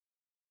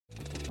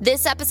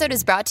This episode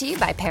is brought to you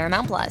by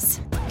Paramount Plus.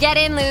 Get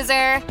in,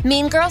 loser!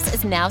 Mean Girls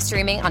is now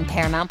streaming on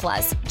Paramount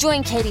Plus.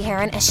 Join Katie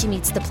Heron as she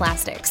meets the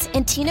plastics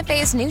in Tina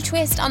Fey's new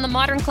twist on the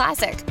modern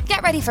classic.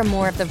 Get ready for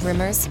more of the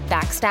rumors,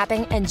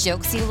 backstabbing, and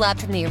jokes you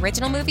loved from the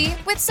original movie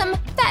with some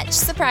fetch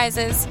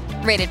surprises.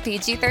 Rated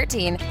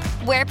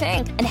PG-13. Wear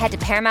pink and head to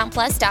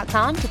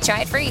ParamountPlus.com to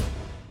try it free.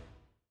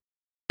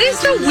 What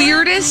is the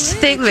weirdest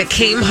thing that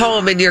came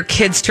home in your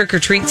kid's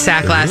trick-or-treat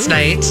sack last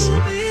night?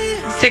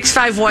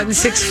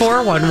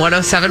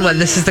 651-641-1071.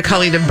 This is the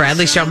Colleen and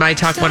Bradley Show, My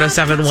Talk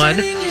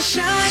 1071.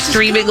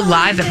 Streaming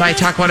live at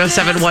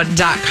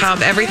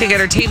MyTalk1071.com. Everything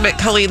Entertainment.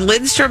 Colleen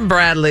Lindstrom,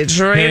 Bradley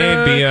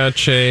Trainer. Hey,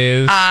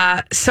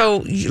 Biatches.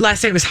 So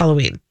last night was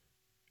Halloween.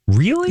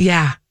 Really?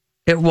 Yeah,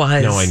 it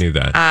was. No, I knew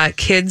that.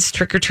 Kids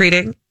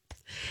trick-or-treating.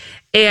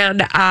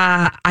 And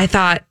I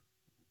thought,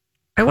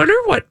 I wonder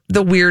what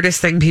the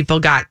weirdest thing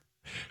people got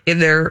in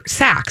their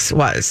sacks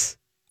was.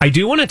 I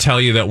do want to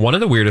tell you that one of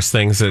the weirdest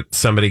things that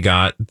somebody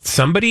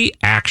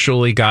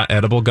actually got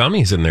edible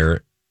gummies in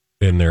their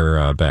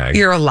bag.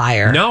 You're a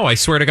liar. No, I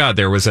swear to God,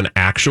 there was an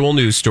actual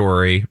news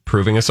story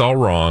proving us all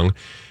wrong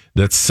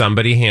that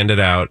somebody handed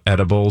out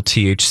edible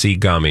THC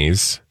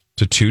gummies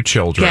to two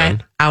children.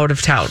 Get out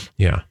of town.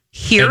 Yeah.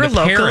 Here and the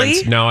locally?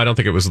 Parents, no, I don't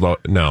think it was.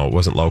 No, it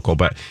wasn't local.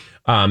 But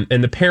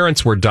and the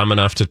parents were dumb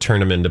enough to turn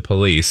them into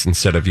police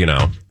instead of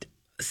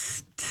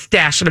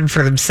stashing them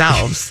for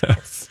themselves.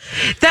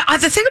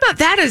 The thing about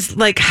that is,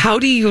 like, how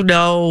do you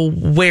know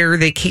where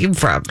they came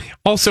from?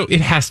 Also,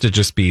 it has to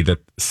just be that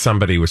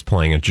somebody was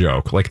playing a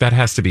joke. Like, that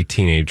has to be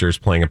teenagers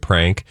playing a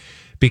prank,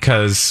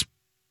 because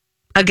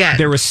again,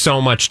 there was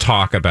so much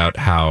talk about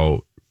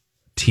how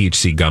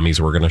THC gummies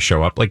were going to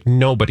show up. Like,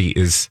 nobody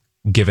is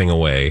giving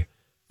away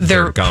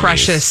their gummies.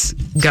 Precious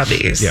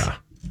gummies. Yeah.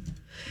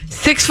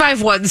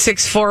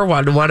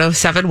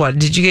 651-641-1071.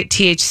 Did you get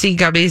THC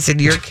gummies in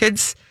your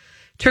kids'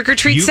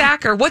 trick-or-treat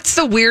sack? Or what's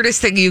the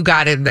weirdest thing you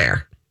got in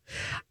there?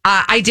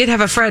 I did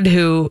have a friend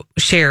who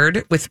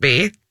shared with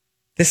me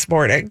this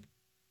morning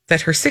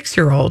that her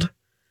 6-year-old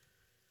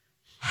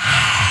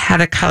had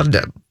a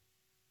condom.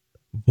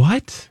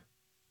 What?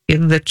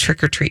 In the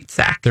trick-or-treat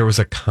sack. There was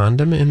a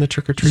condom in the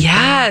trick-or-treat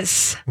Yes.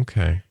 sack?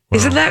 Okay. Wow.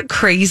 Isn't that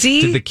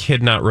crazy? Did the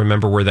kid not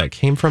remember where that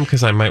came from?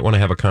 Because I might want to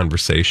have a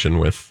conversation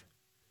with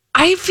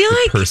I feel the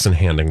like person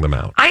handing them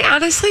out. I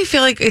honestly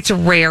feel like it's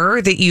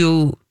rare that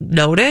you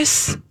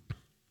notice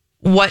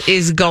what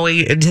is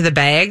going into the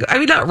bag. I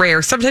mean, not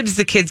rare. Sometimes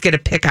the kids get a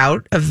pick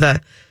out of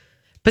but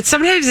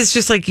sometimes it's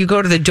just like you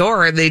go to the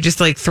door and they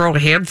just like throw a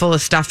handful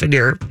of stuff in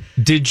your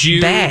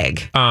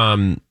bag.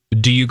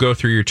 Do you go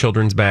through your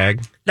children's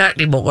bag?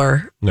 Not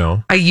anymore.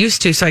 No. I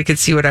used to, so I could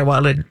see what I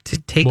wanted to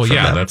take from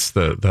them. that's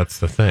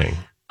the thing.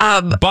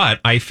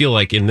 But I feel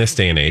like in this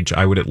day and age,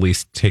 I would at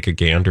least take a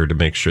gander to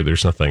make sure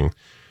there's nothing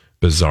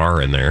bizarre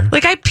in there.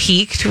 Like, I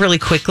peeked really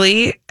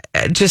quickly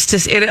and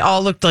it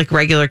all looked like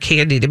regular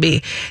candy to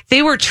me.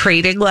 They were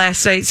trading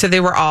last night, so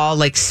they were all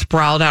like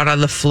sprawled out on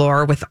the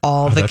floor with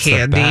all the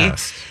candy. The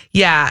best.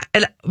 Yeah.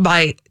 And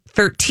my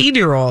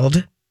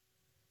 13-year-old,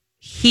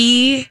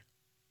 he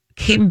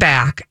came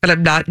back, and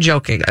I'm not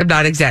joking, I'm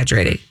not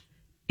exaggerating,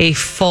 a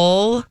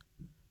full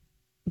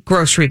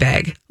grocery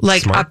bag,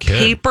 like Smart kid.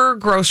 Paper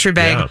grocery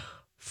bag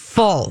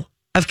full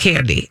of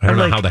candy. I don't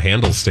know how the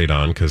handles stayed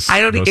on, because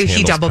I don't.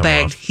 He double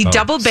bagged. He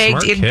double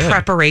bagged in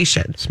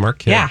preparation. Smart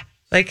kid. Yeah,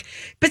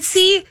 but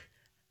see,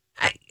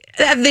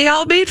 they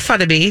all made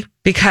fun of me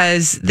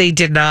because they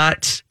did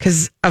not,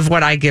 because of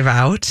what I give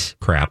out.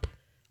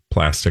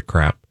 Plastic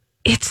crap.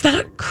 It's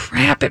not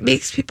crap. It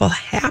makes people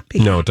happy.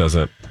 No, it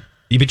doesn't.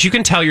 But you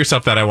can tell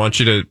yourself that I want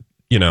you to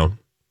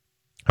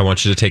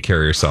take care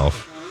of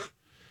yourself.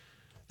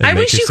 I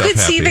wish you could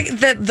see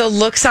the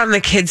looks on the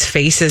kids'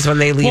 faces when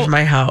they leave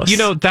my house.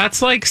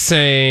 That's like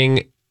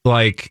saying,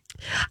 like,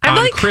 I'm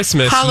on like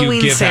Christmas Halloween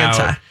you give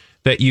Santa. out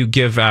that you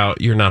give out.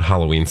 You're not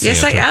Halloween Santa.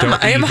 Yes, I am.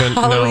 I am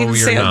Halloween you're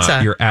Santa.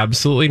 Not. You're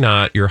absolutely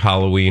not. You're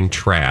Halloween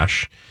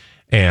trash.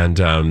 And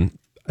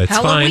it's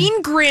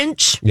Halloween fine.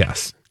 Grinch.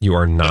 Yes, you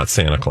are not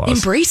Santa Claus.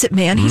 Embrace it,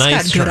 man. He's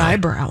Nice got good try.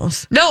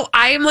 eyebrows. No,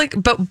 I am like,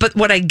 but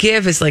what I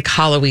give is like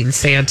Halloween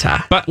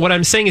Santa. But what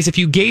I'm saying is, if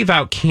you gave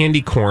out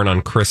candy corn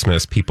on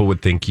Christmas, people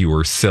would think you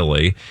were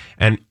silly.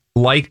 And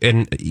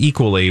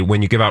equally,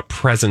 when you give out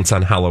presents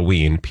on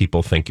Halloween,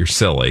 people think you're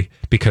silly,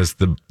 because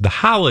the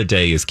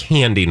holiday is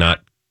candy,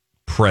 not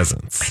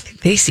presents. I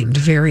think they seemed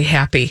very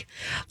happy.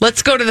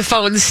 Let's go to the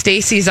phone.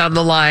 Stacy's on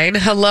the line.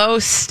 Hello,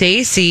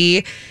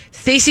 Stacy.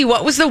 Stacy,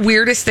 what was the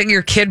weirdest thing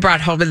your kid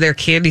brought home in their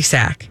candy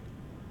sack?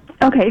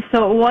 Okay,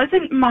 so it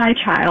wasn't my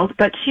child,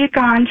 but she had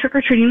gone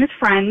trick-or-treating with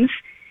friends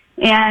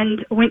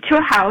and went to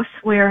a house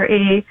where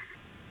a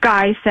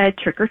guy said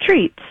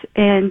trick-or-treat.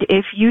 And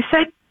if you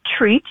said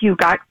treat, you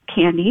got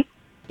candy.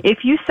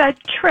 If you said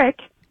trick,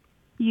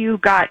 you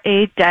got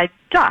a dead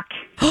duck.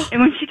 And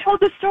when she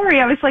told the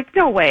story, I was like,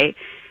 no way.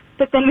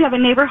 But then we have a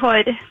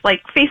neighborhood,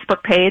 like,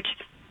 Facebook page,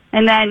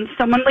 and then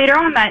someone later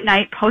on that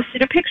night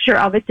posted a picture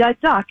of a dead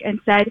duck and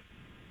said,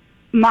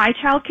 my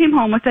child came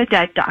home with a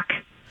dead duck.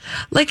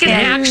 Like an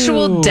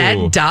actual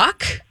dead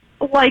duck?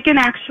 Like an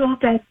actual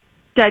dead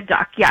Dead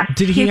duck, yes.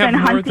 Did he He's have been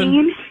more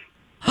hunting.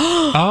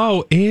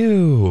 Oh,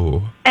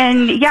 ew.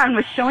 And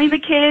was showing the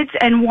kids,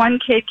 and one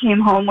kid came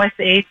home with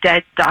a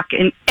dead duck,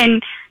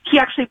 and he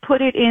actually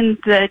put it in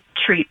the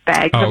treat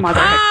bag the mother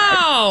had said.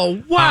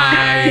 Oh, what?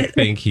 I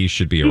think he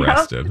should be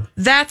arrested.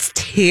 That's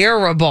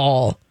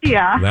terrible.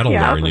 Yeah. That'll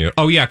learn you.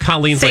 Oh, yeah.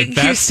 Colleen's Thank like,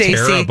 that's you, Stacey.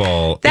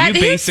 terrible. That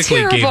you is basically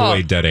terrible. gave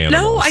away dead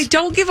animals. No, I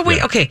don't give away.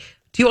 Yeah. Okay.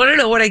 Do you want to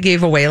know what I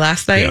gave away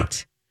last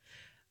night?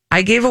 Yeah.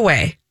 I gave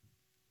away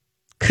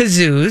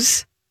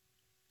kazoos.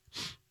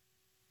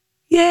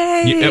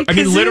 Yay. I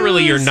mean,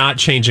 literally, kazoos. you're not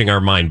changing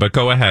our mind, but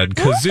go ahead.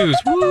 Kazoos.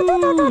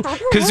 Woo.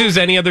 Kazoos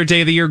any other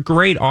day of the year.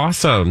 Great.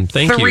 Awesome.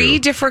 Thank you. 3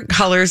 different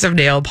colors of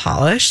nail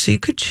polish, so you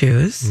could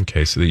choose.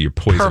 Okay, so that you're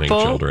poisoning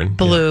Purple, children.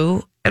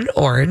 blue, and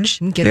orange.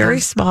 Get Very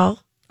them. small.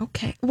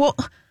 Okay. Well,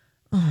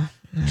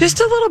 Just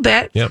a little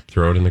bit. Yep,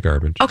 throw it in the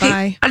garbage. Okay,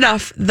 Bye.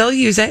 enough. They'll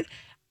use it.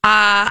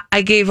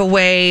 I gave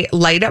away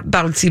light up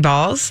bouncy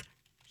balls.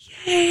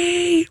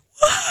 Yay!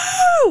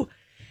 Woo!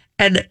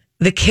 And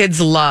the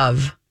kids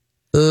love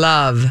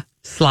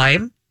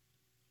slime.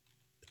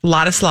 A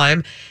lot of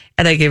slime.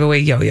 And I gave away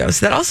yo-yos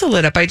that also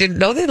lit up. I didn't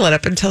know they lit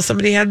up until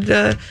somebody had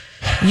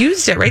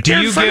used it right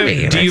there in front of me.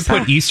 Do and you I saw.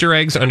 put Easter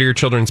eggs under your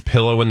children's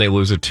pillow when they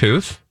lose a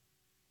tooth?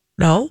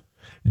 No?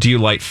 Do you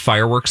light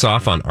fireworks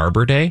off on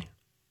Arbor Day?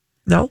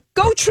 No?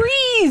 go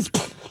trees.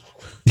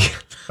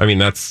 I mean,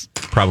 that's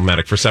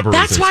problematic for several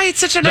That's reasons. why it's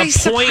such a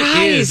nice The point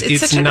surprise. is, It's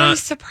such a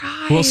nice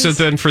surprise. Well, so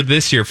then for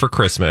this year, for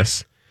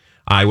Christmas,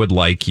 I would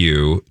like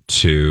you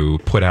to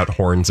put out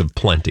horns of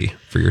plenty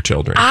for your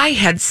children. I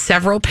had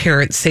several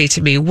parents say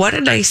to me, what a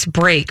nice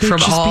break They're from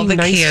just all being the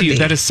nice to candy. you.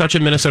 That is such a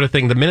Minnesota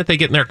thing. The minute they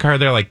get in their car,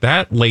 they're like,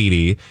 that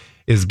lady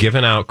is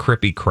giving out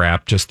crippy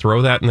crap. Just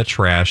throw that in the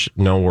trash.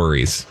 No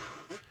worries.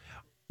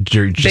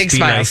 Just Big be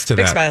smiles. nice to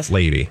Big that smiles.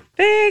 lady.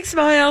 Big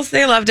smiles.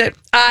 They loved it.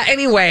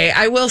 Anyway,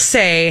 I will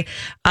say,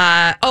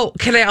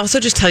 can I also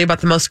just tell you about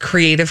the most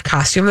creative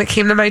costume that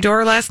came to my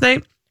door last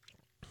night?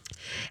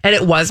 And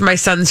it was my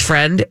son's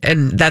friend.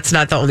 And that's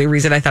not the only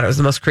reason I thought it was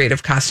the most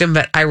creative costume,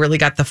 but I really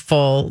got the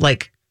full,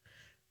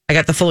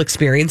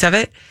 experience of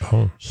it.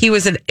 Oh. He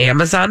was an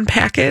Amazon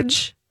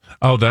package.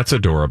 Oh, that's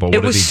adorable. What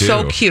It did was he do?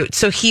 so cute.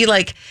 So he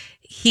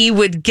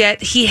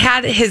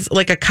had his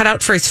a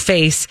cutout for his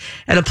face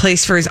and a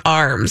place for his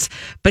arms,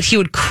 but he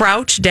would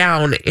crouch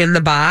down in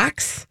the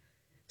box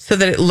so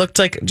that it looked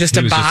like just He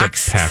a was just a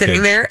box package.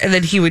 sitting there, and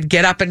then he would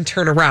get up and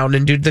turn around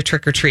and do the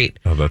trick or treat.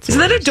 Oh, that's Isn't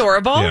that hilarious.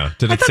 adorable? Yeah.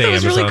 Did I it thought say that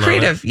was Amazon really on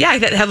creative. Yeah,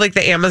 it had like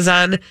the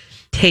Amazon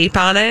tape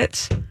on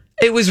it.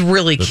 It was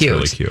really That's cute.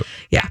 really cute.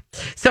 Yeah.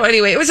 So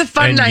anyway, it was a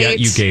fun And night. yet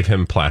you gave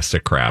him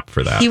plastic crap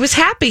for that. He was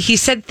happy. He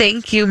said,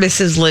 "Thank you,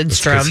 Mrs.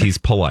 Lindstrom." Because he's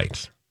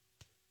polite.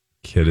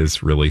 Kid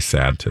is really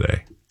sad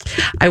today.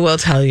 I will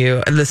tell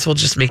you, and this will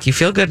just make you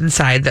feel good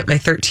inside, that my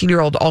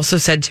 13-year-old also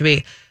said to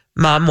me,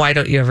 "Mom, why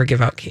don't you ever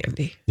give out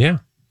candy?" Yeah.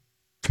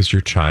 Because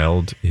your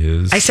child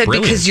is I said,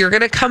 brilliant. because you're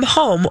going to come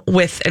home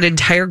with an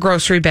entire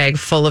grocery bag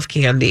full of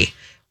candy.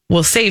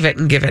 We'll save it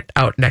and give it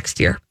out next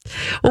year.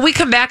 When we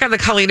come back on the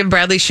Colleen and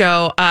Bradley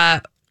show,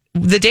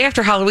 the day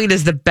after Halloween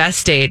is the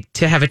best day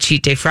to have a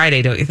cheat day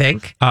Friday, don't you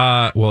think?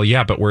 Well,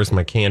 yeah, but where's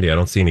my candy? I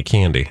don't see any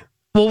candy.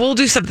 Well, we'll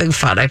do something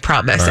fun, I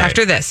promise, All right.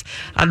 after this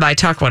on My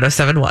Talk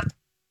 1071.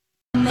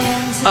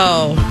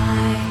 Oh,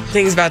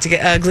 things about to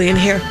get ugly in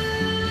here.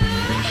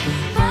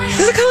 This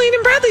is the Colleen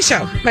and Bradley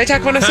Show. My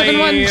Talk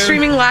 1071, Hi.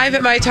 streaming live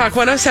at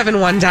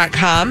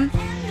mytalk1071.com.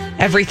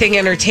 Everything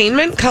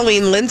Entertainment,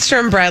 Colleen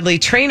Lindstrom, Bradley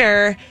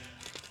Trainer.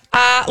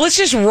 Let's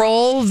just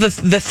roll the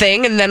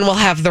thing, and then we'll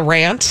have the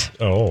rant.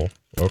 Oh,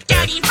 okay.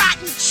 Dirty,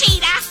 rotten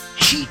cheetah.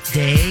 Cheat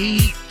Day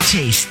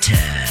Taste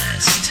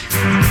Test.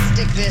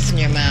 Stick this in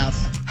your mouth.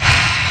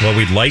 Well,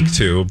 we'd like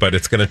to, but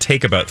it's going to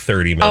take about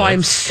 30 minutes. Oh,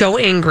 I'm so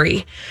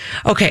angry.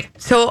 Okay,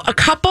 so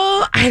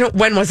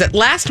when was it?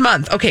 Last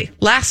month. Okay,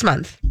 last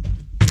month,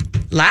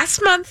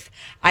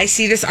 I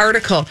see this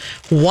article.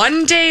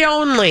 One day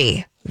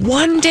only.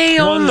 One night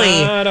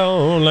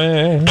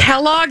only.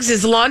 Kellogg's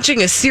is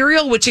launching a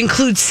cereal which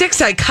includes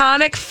 6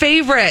 iconic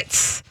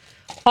favorites.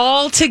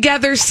 All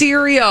together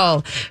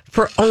cereal.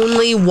 For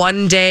only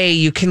one day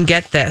you can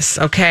get this,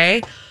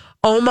 okay?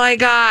 Oh my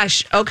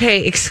gosh.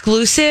 Okay,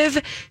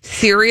 exclusive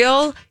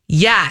cereal.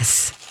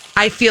 Yes.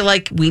 I feel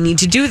like we need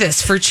to do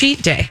this for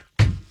cheat day.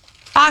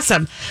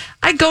 Awesome.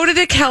 I go to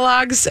the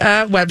Kellogg's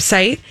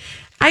website.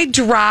 I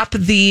drop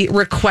the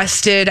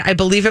requested, I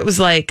believe it was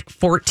like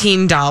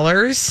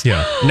 $14.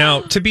 Yeah.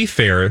 Now, to be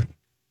fair,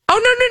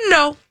 Oh,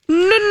 no.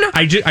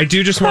 I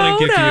do just want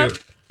to give Hold you.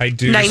 I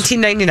do.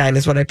 $19.99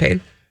 is what I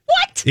paid.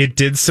 It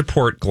did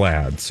support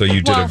Glad, so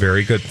you did a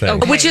very good thing.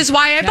 Okay. Which is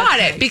why I bought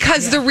it,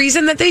 because the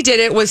reason that they did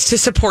it was to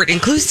support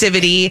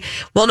inclusivity.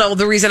 Well, no,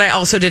 the reason I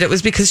also did it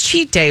was because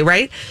cheat day,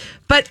 right?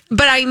 But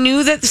I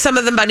knew that some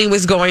of the money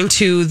was going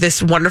to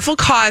this wonderful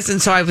cause,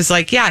 and so I was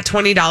like, yeah,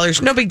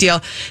 $20, no big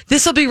deal.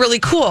 This will be really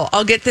cool.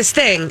 I'll get this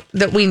thing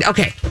that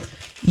okay.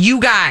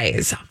 You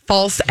guys,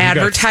 false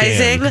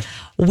advertising. scammed.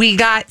 We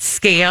got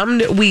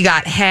scammed. We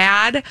got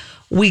had.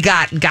 We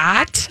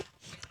got.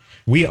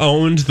 We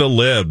owned the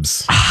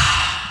libs.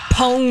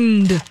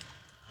 Pwned.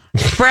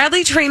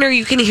 Bradley Trainer,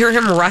 you can hear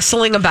him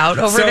rustling about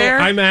over there.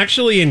 I'm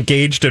actually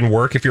engaged in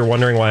work. If you're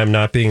wondering why I'm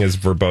not being as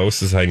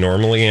verbose as I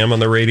normally am on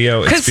the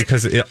radio, it's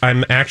because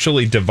I'm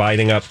actually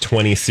dividing up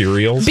 20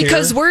 cereals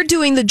Because here. we're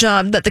doing the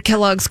job that the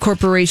Kellogg's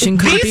Corporation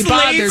couldn't be These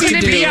bothered lazy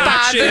to do.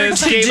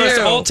 biatches gave us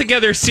all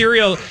together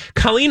cereal.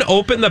 Colleen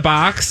opened the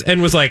box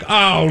and was like,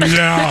 oh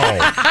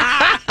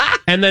no.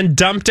 And then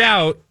dumped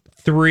out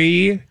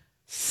 3,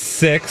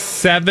 6,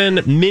 7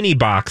 mini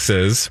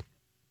boxes.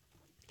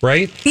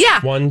 Right?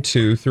 Yeah. 1,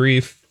 2, 3,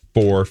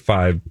 4,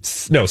 5,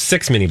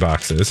 6 mini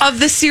boxes. Of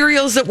the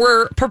cereals that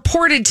were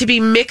purported to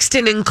be mixed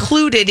and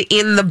included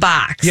in the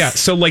box. Yeah,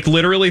 so like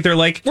literally they're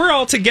like, we're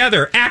all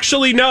together.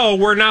 Actually, no,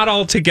 we're not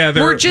all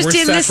together. We're just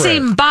in the separate.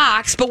 same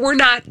box, but we're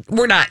not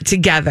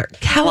together.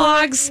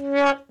 Kellogg's,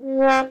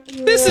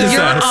 This is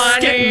you're a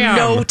on scam.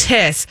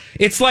 notice.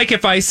 It's like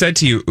if I said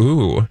to you,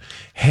 ooh,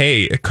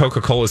 hey,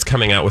 Coca-Cola's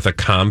coming out with a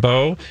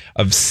combo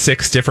of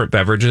 6 different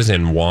beverages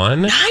in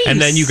one. Nice. And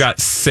then you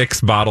got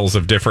 6 bottles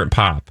of different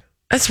pop.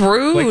 That's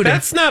rude. Like,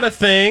 that's not a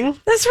thing.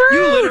 That's rude.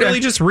 You literally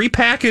just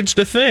repackaged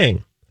a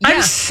thing.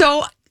 I'm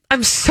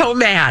so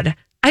mad.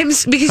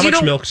 Because How you much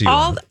know milk do you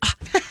want?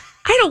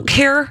 I don't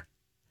care.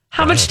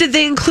 How much did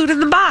they include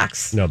in the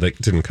box? No, they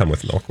didn't come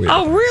with milk.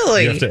 Oh,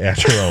 really? You have to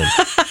add your own.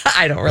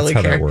 I don't really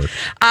That's how care.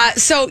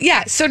 that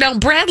works. So now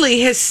Bradley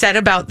has set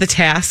about the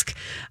task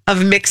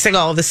of mixing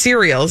all the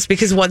cereals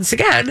because once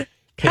again,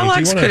 Katie, do you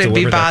Kellogg's wanna couldn't be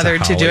deliver that to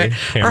bothered to do Holly? it.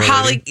 Camera Or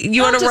Holly, lady?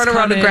 you want to I'll run just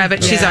around come and grab in.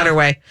 it? She's Yeah. on her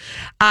way.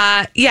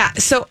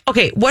 So,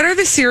 okay, what are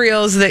the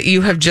cereals that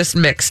you have just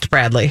mixed,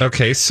 Bradley?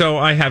 Okay, so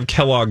I have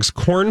Kellogg's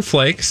Corn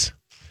Flakes,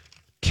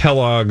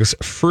 Kellogg's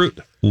Fruit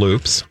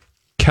Loops,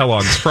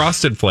 Kellogg's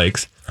Frosted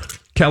Flakes,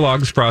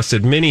 Kellogg's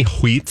Frosted Mini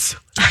Wheats,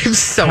 I'm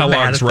so mad at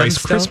Kellogg's them Rice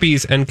still.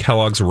 Krispies, and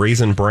Kellogg's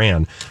Raisin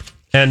Bran.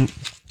 And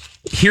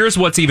here's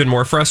what's even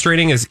more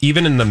frustrating is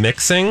even in the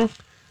mixing,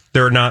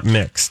 they're not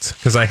mixed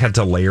because I had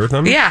to layer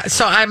them. Yeah,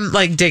 so I'm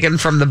like digging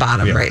from the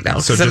bottom Yeah. right now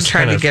So because I'm just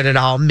trying kind to of- get it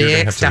all You're gonna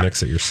have mixed to up.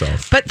 mix it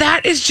yourself. But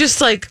that is just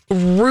like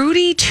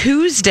Rudy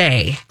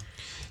Tuesday.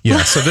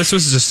 Yeah, so this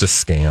was just a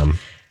scam.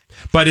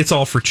 But it's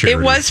all for charity.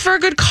 It was for a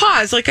good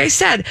cause, like I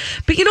said.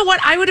 But you know what?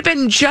 I would have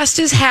been just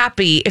as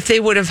happy if they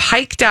would have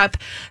hiked up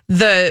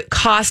the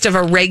cost of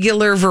a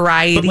regular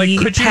variety But like,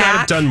 could you not have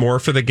pack. done more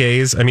for the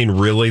gays? I mean,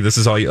 really, this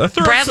is all you.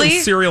 Throw Bradley?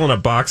 some cereal in a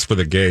box for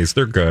the gays.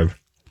 They're good.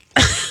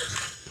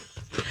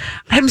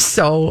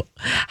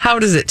 How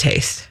does it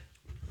taste?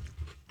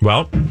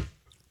 Well,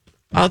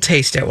 I'll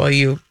taste it while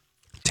you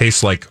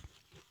tastes like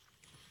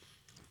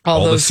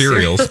all the those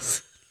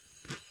cereals.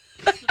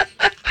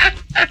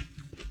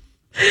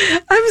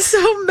 I'm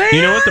so mad.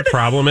 You know what the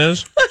problem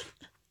is?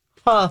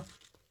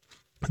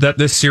 That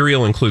this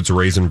cereal includes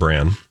Raisin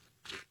Bran.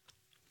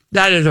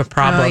 That is a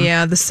problem. Oh,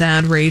 yeah, the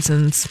sad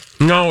raisins.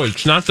 No,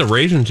 it's not the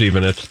raisins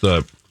even. It's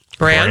the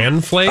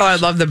bran flakes. Oh, I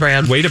love the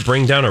bran. Way to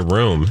bring down a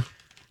room.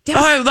 Oh,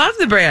 I love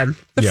the bran.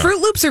 The Yeah. Fruit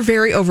Loops are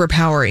very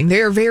overpowering.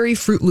 They are very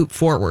Fruit Loop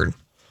forward.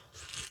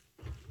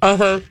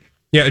 Uh-huh.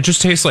 Yeah, it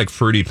just tastes like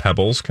Fruity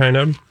Pebbles, kind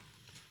of.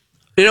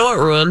 You know what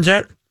ruins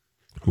it?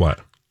 What?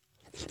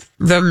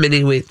 The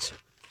mini wheats.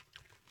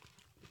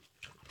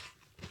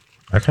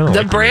 I kind of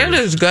The like bran these.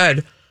 is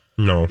good.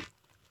 No.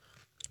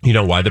 You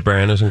know why the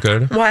bran isn't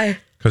good? Why?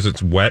 Because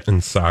it's wet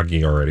and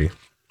soggy already.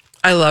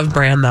 I love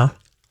bran though.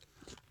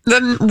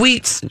 The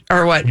wheats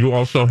are what? You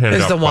also hand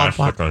Is out the Womp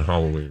plastic Womp. on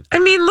Halloween. I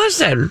mean,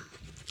 listen.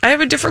 I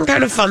have a different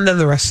kind of fun than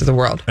the rest of the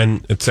world.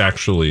 And it's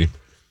actually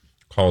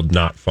called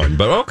not fun,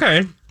 but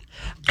okay.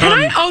 Can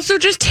I also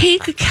just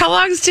take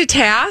Kellogg's to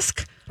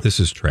task? This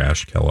is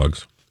trash,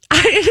 Kellogg's.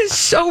 It is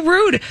so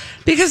rude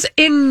because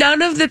in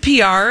none of the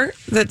PR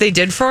that they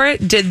did for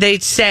it did they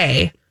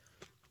say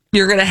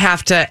you're going to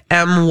have to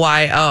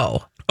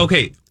MYO.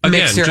 Okay, again,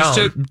 Mix your just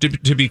own.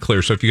 to be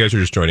clear, so if you guys are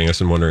just joining us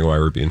and wondering why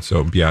we're being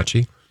so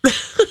biatchy,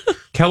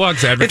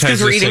 Kellogg's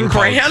advertises we're this eating thing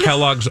called bran?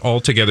 Kellogg's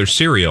All Together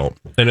cereal,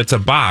 and it's a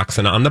box,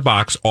 and on the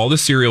box, all the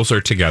cereals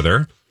are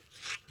together,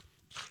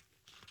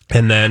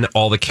 and then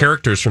all the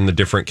characters from the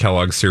different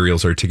Kellogg's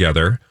cereals are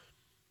together,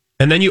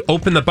 and then you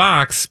open the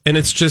box, and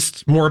it's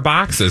just more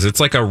boxes. It's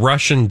like a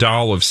Russian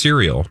doll of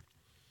cereal.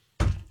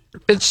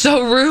 It's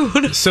so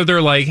rude. So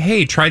they're like,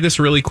 hey, try this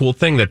really cool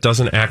thing that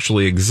doesn't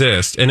actually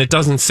exist, and it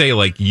doesn't say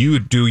like you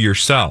do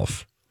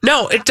yourself.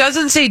 No, it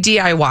doesn't say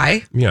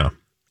DIY Yeah.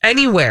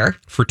 anywhere.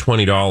 For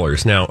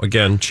 $20. Now,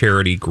 again,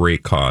 charity,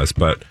 great cause,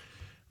 but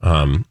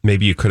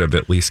maybe you could have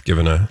at least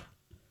given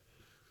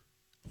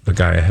the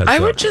guy a heads I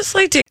up. would just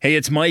like to. Hey,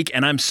 it's Mike,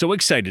 and I'm so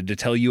excited to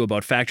tell you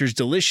about Factor's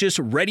delicious,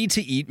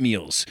 ready-to-eat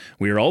meals.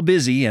 We are all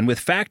busy, and with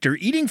Factor,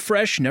 eating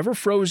fresh, never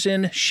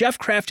frozen,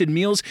 chef-crafted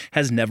meals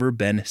has never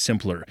been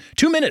simpler.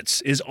 2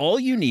 minutes is all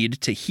you need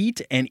to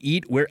heat and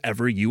eat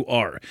wherever you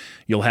are.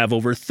 You'll have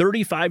over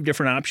 35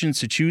 different options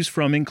to choose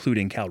from,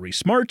 including Calorie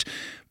Smart,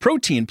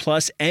 Protein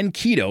Plus, and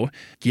Keto.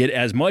 Get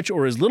as much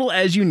or as little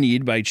as you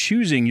need by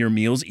choosing your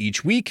meals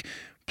each week.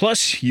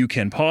 Plus, you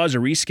can pause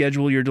or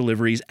reschedule your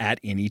deliveries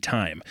at any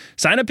time.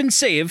 Sign up and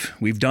save.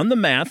 We've done the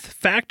math.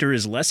 Factor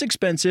is less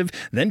expensive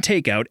than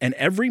takeout, and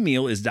every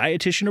meal is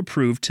dietitian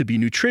approved to be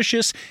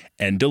nutritious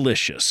and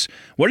delicious.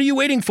 What are you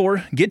waiting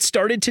for? Get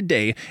started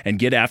today and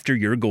get after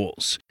your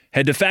goals.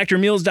 Head to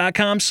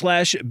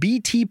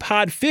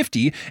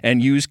factormeals.com/BTPod50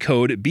 and use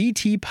code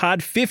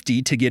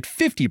BTPod50 to get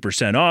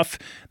 50% off.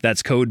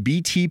 That's code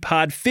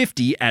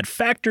BTPod50 at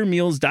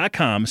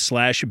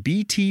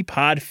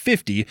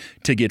factormeals.com/BTPod50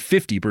 to get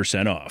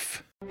 50%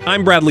 off.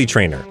 I'm Bradley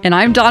Trainer. And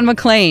I'm Don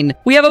McClain.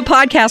 We have a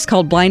podcast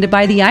called Blinded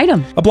by the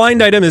Item. A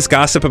blind item is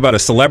gossip about a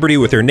celebrity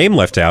with their name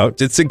left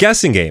out. It's a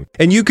guessing game,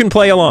 and you can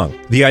play along.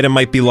 The item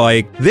might be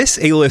like, this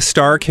A-list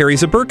star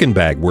carries a Birkin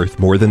bag worth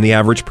more than the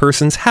average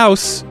person's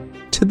house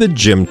to the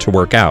gym to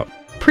work out.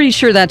 Pretty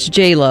sure that's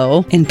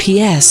J-Lo. And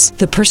P.S.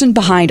 the person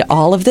behind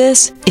all of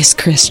this is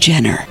Kris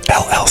Jenner,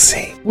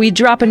 LLC. We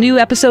drop a new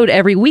episode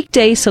every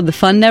weekday so the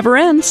fun never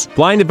ends.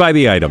 Blinded by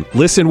the Item.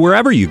 Listen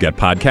wherever you get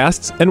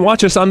podcasts and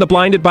watch us on the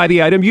Blinded by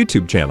the Item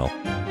YouTube channel.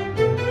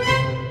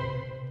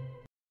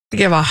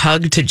 Give a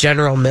hug to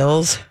General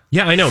Mills.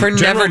 Yeah, I know. For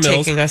General never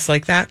Mills, taking us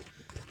like that.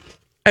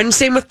 And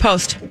same with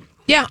Post.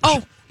 Yeah.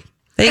 Oh,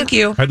 Thank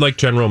you. I'd like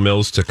General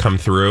Mills to come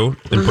through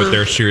and put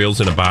their cereals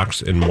in a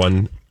box in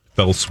one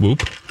fell swoop.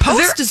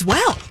 Post as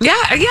well. Yeah,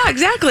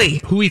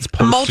 exactly. Who eats A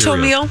Post multi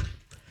cereal? meal.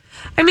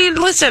 I mean,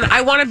 listen,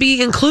 I want to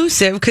be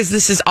inclusive because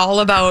this is all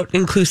about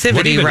What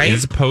inclusivity, even right?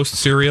 is Post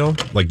cereal?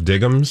 Like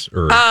Diggums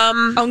or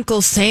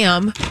Uncle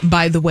Sam,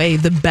 by the way,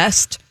 the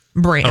best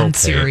brand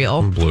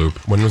cereal. Bloop.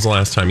 When was the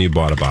last time you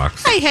bought a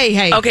box?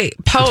 Hey. Okay,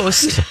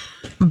 Post,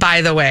 by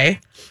the way,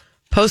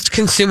 Post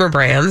Consumer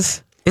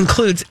Brands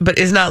includes, but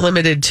is not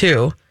limited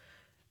to,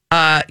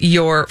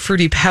 your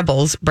Fruity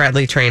Pebbles,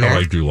 Bradley Trainer. Oh,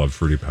 I do love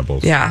Fruity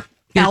Pebbles. Yeah.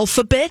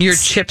 Alphabets. Your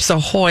Chips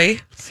Ahoy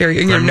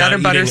cereal, your I'm Nutter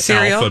not Butter eating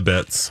cereal.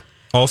 Alphabets.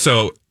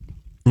 Also,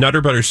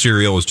 Nutter Butter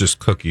cereal is just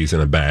cookies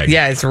in a bag.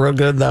 Yeah, it's real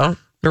good though.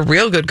 They're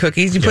real good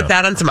cookies. You put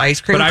that on some ice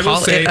cream, But I will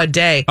call say, it a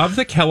day. Of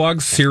the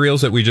Kellogg's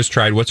cereals that we just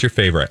tried, what's your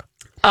favorite?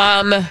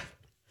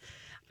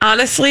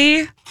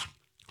 Honestly,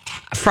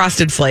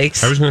 Frosted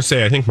Flakes. I was going to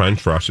say, I think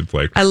mine's Frosted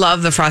Flakes. I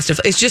love the Frosted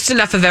Flakes. It's just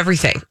enough of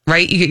everything,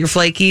 right? You get your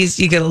flakies,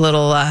 you get a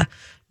little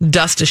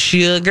dust of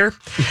sugar.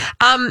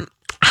 How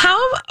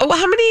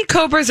many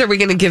Cobras are we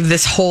going to give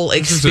this whole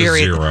This is a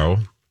experience? 0.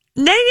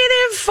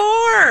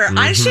 -4.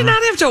 I should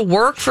not have to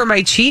work for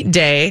my cheat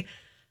day.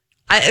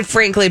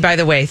 Frankly, by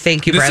the way,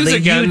 thank you, This is Bradley.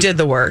 again- You did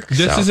the work.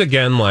 This is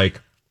again like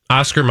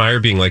Oscar Mayer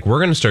being like, we're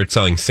going to start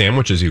selling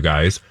sandwiches, you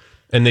guys.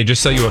 And they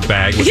just sell you a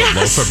bag with Yes. a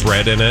loaf of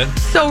bread in it,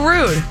 so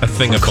rude. a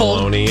thing of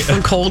bologna,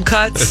 Some cold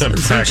cuts, and and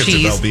some some packets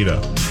cheese. of Velveeta.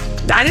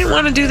 I didn't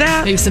want to do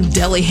that. Maybe some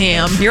deli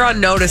ham. You're on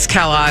notice,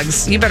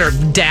 Kellogg's. You better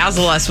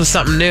dazzle us with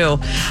something new. All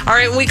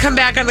right, when we come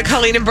back on the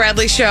Colleen and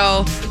Bradley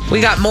show, we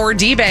got more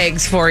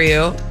D-bags for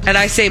you. And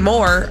I say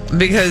more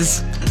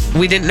because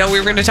we didn't know we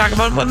were going to talk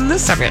about one in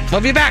this segment.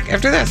 We'll be back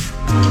after this.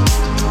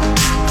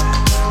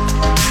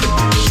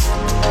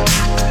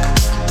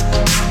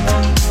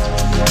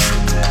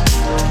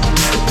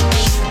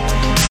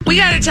 We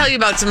got to tell you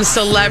about some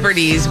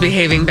celebrities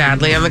behaving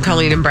badly on the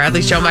Colleen and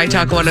Bradley show. My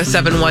Talk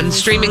 1071,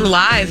 streaming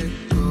live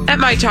at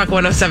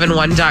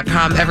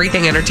mytalk1071.com.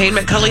 Everything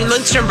Entertainment. Colleen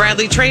Lindstrom,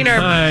 Bradley Trainer.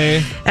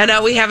 Hi. And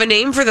we have a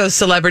name for those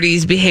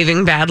celebrities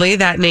behaving badly.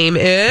 That name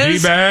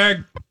is...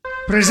 D-bag.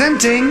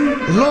 Presenting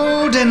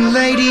Lord and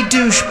Lady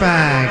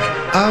Douchebag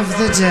of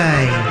the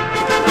Day.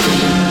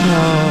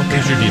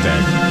 Here's your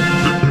D-bag.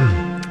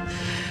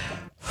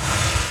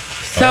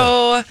 So,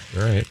 All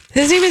right.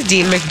 his name is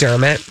Dean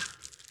McDermott.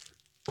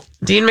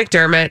 Dean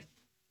McDermott,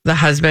 the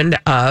husband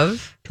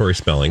of... Tori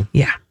Spelling.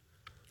 Yeah.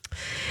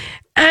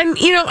 And,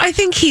 you know, I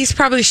think he's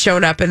probably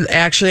shown up, and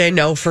actually I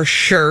know for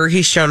sure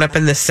he's shown up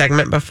in this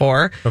segment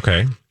before.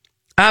 Okay.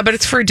 But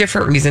it's for a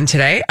different reason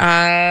today.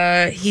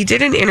 He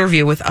did an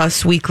interview with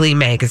Us Weekly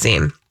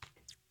magazine.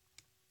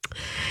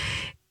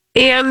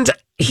 And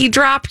he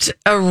dropped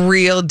a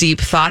real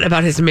deep thought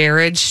about his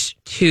marriage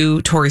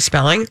to Tori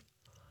Spelling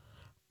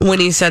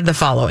when he said the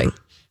following.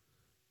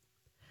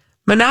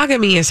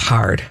 Monogamy is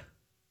hard.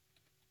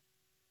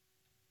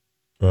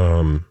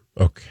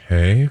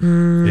 Okay.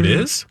 It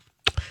is?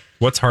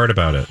 What's hard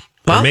about it?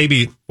 Well, or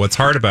maybe what's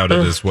hard about it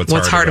is what's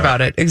hard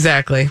about it.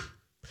 Exactly.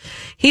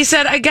 He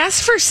said, I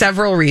guess for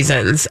several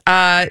reasons.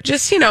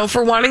 Just, you know,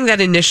 for wanting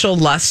that initial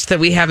lust that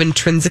we have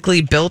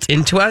intrinsically built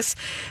into us.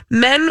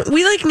 Men,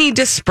 we like need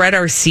to spread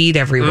our seed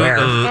everywhere.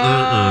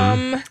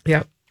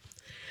 Yep.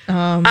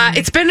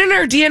 It's been in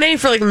our DNA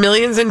for like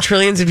millions and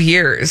trillions of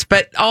years.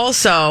 But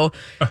also,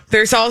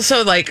 there's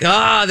also like,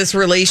 this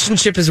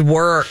relationship is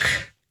work.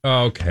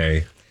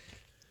 Okay.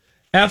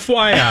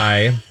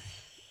 FYI,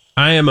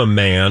 I am a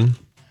man.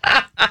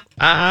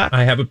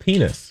 I have a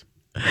penis.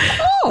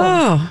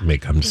 Oh. May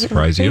come to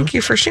surprise you. Thank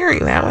you for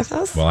sharing that with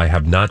us. Well, I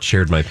have not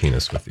shared my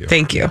penis with you.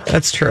 Thank you.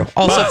 That's true.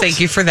 Also, thank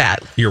you for that.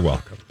 You're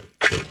welcome.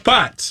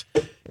 But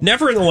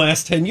never in the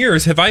last 10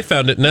 years have I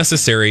found it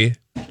necessary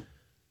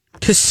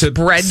to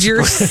spread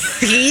your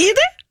seed?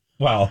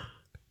 Well,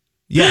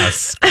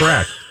 yes,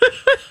 correct.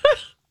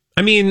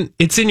 I mean,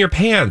 it's in your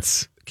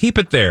pants. Keep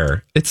it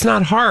there. It's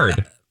not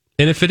hard.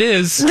 And if it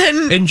is,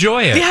 then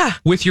enjoy it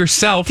with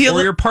yourself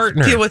or your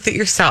partner. Deal with it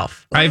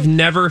yourself. I've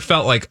never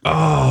felt like,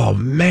 oh,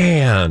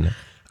 man,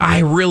 I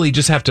really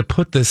just have to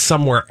put this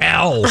somewhere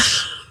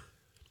else.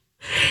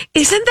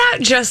 Isn't that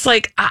just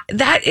like,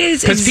 that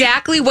is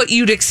exactly what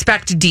you'd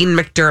expect Dean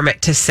McDermott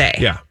to say.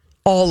 Yeah.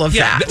 All of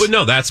that.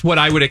 No, that's what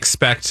I would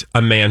expect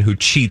a man who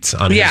cheats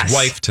on his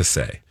wife to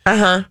say.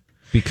 Uh-huh.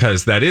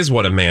 Because that is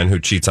what a man who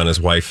cheats on his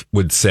wife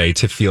would say,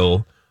 to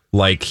feel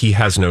like he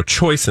has no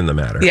choice in the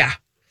matter. Yeah.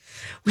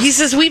 He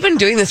says, we've been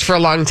doing this for a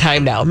long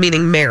time now,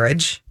 meaning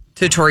marriage,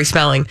 to Tori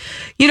Spelling.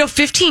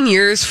 15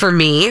 years for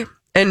me,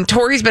 and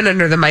Tori's been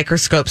under the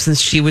microscope since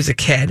she was a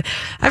kid.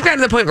 I've gotten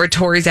to the point where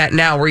Tori's at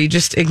now, where you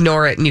just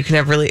ignore it and you can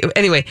have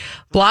anyway,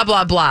 blah,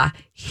 blah, blah.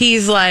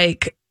 He's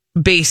like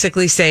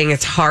basically saying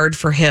it's hard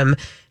for him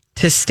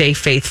to stay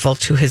faithful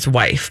to his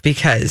wife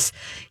because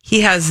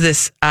he has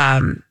this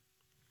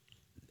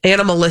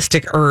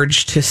animalistic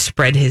urge to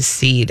spread his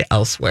seed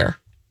elsewhere.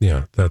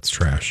 Yeah, that's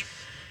trash.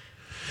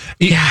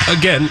 Yeah.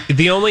 Again,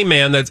 the only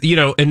man that's,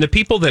 and the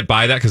people that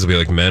buy that, because they'll be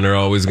like, men are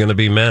always going to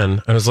be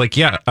men. I was like,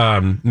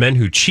 men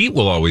who cheat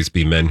will always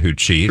be men who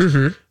cheat.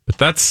 Mm-hmm. But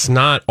that's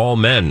not all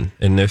men.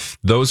 And if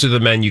those are the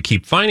men you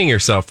keep finding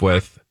yourself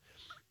with,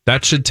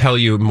 that should tell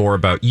you more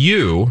about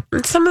you.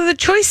 And some of the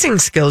choicing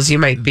skills you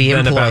might be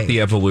employing. And about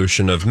the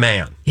evolution of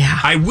man. Yeah.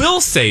 I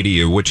will say to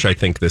you, which I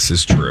think this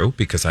is true,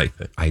 because I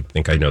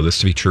think I know this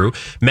to be true.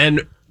 Men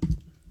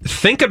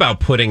think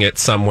about putting it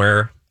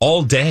somewhere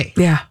all day.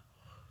 Yeah.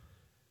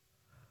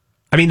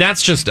 I mean,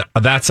 that's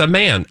a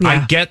man. Yeah.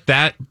 I get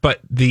that, but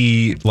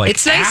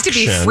it's nice to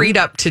be freed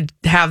up to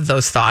have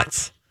those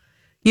thoughts.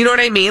 You know what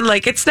I mean?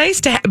 Like, it's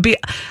nice to be,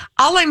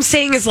 all I'm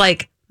saying is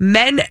like,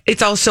 men,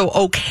 it's also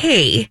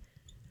okay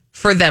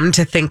for them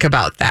to think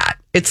about that.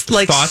 It's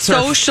like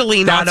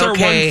socially not okay.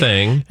 Thoughts are one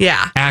thing.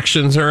 Yeah.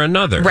 Actions are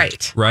another.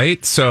 Right.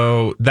 Right.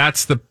 So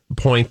that's the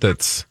point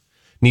that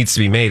needs to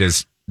be made,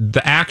 is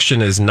the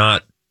action is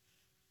not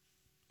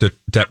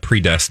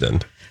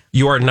predestined.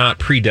 You are not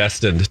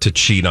predestined to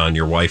cheat on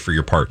your wife or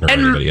your partner or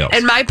anybody else.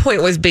 And my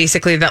point was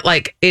basically that,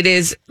 like, it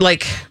is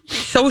like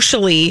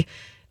socially,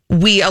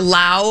 we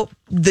allow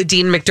the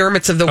Dean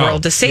McDermotts of the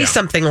world to say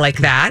something like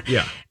that.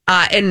 Yeah.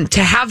 And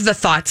to have the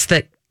thoughts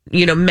that,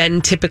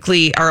 men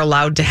typically are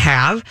allowed to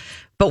have,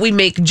 but we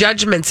make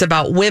judgments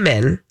about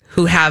women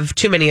who have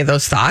too many of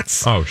those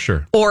thoughts. Oh,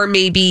 sure. Or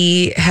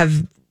maybe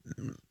have,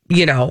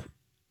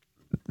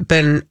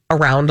 been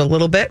around a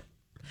little bit.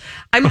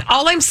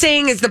 All I'm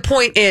saying is the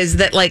point is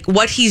that, like,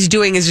 what he's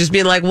doing is just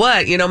being like,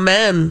 what,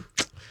 men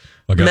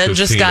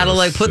just gotta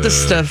like put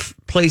this stuff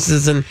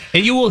places, and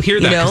you will hear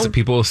that because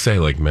people will say,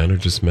 like, men are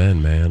just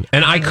men, man.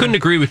 And I couldn't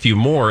agree with you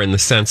more in the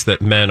sense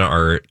that men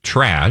are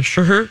trash.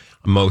 Mm-hmm.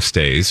 Most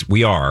days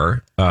we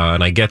are,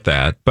 and I get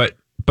that, but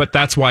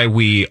that's why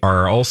we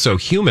are also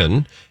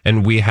human,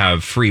 and we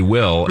have free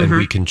will, and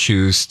we can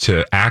choose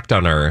to act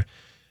on our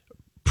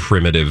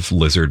primitive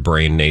lizard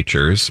brain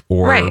natures,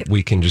 or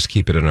we can just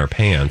keep it in our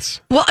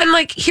pants. Well, and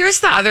like, here's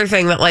the other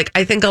thing that, like,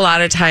 I think a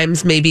lot of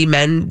times maybe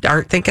men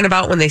aren't thinking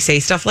about when they say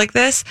stuff like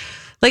this.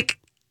 Like,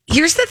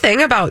 here's the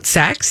thing about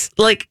sex.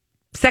 Like,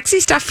 sexy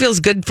stuff feels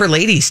good for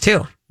ladies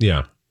too.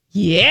 Yeah.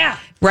 Yeah.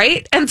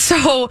 Right? And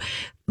so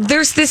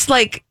there's this,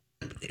 like,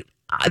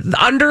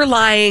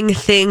 underlying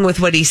thing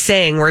with what he's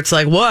saying where it's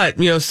like, what?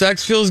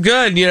 Sex feels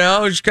good,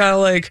 just gotta,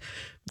 like,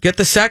 get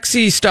the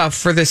sexy stuff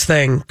for this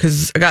thing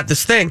because I got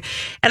this thing.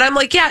 And I'm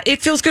like, yeah, it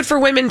feels good for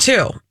women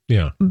too.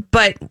 Yeah.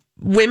 But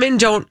women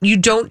don't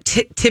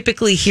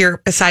typically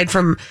hear, aside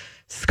from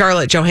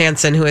Scarlett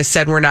Johansson, who has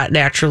said we're not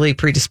naturally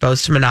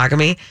predisposed to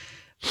monogamy.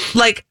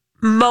 Like,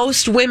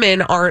 most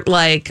women aren't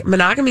like,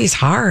 monogamy is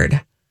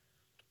hard.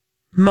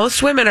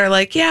 Most women are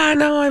like, yeah,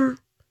 no,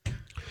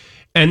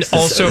 and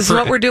this is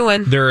what we're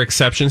doing. There are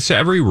exceptions to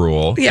every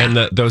rule. Yeah. And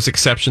those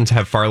exceptions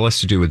have far less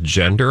to do with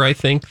gender, I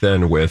think,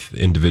 than with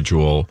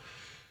individual,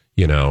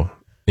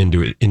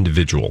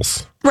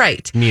 individuals.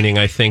 Right. Meaning,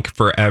 I think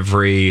for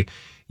every,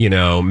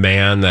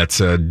 man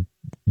that's a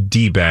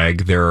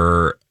D-bag, there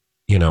are,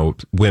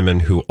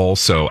 women who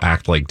also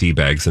act like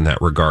D-bags in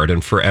that regard.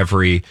 And for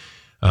every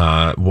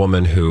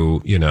woman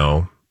who,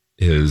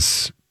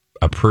 is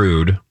a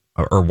prude,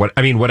 or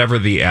whatever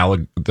the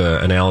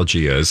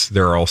analogy is,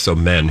 there are also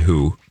men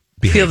who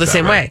feel the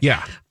same way.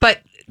 Yeah, but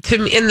to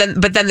me,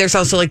 but then there's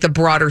also like the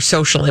broader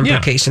social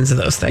implications of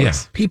those things.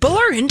 Yeah. People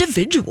are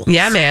individuals.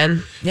 Yeah,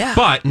 man. Yeah,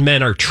 but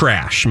men are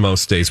trash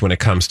most days when it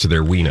comes to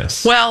their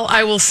weenus. Well,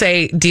 I will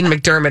say Dean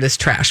McDermott is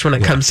trash when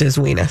it comes to his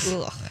weenus.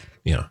 Ugh.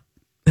 Yeah,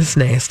 it's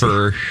nasty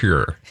for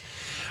sure.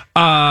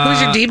 Who's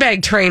your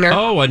D-bag trainer?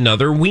 Oh,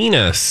 another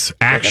weenus,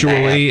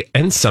 actually,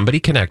 and somebody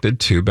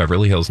connected to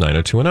Beverly Hills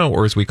 90210,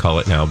 or as we call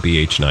it now,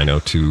 BH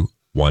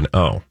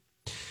 90210.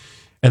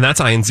 And that's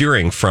Ian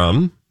Ziering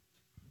from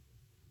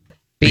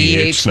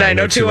BH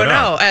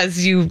 90210,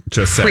 as you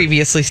just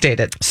previously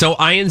stated. So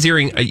Ian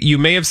Ziering, you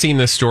may have seen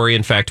this story.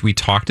 In fact, we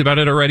talked about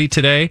it already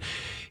today.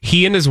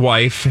 He and his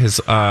wife,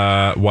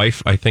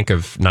 I think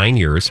of 9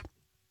 years,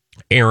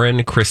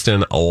 Erin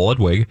Kristen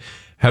Ludwig,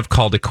 have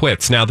called it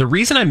quits. Now, the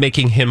reason I'm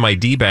making him my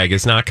D-bag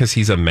is not because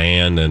he's a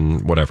man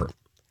and whatever.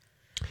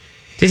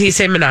 Did he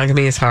say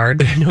monogamy is hard?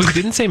 No, he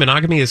didn't say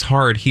monogamy is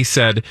hard. He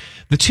said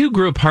the two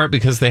grew apart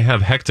because they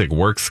have hectic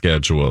work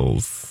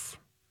schedules.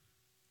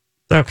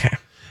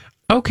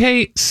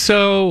 Okay,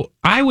 so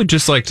I would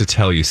just like to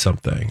tell you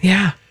something.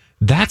 Yeah.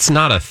 That's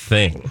not a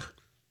thing.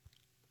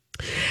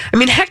 I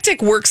mean,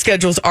 hectic work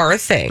schedules are a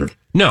thing.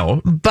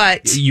 No.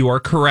 But you are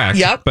correct.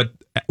 Yep. But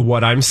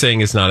what I'm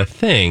saying is not a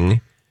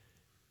thing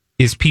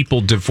is people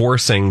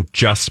divorcing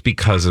just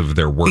because of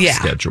their work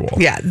schedule.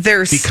 Yeah.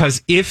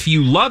 Because if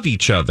you love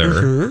each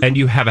other and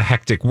you have a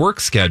hectic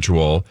work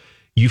schedule,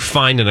 you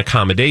find an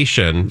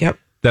accommodation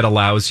that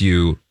allows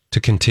you to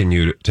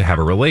continue to have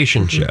a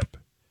relationship.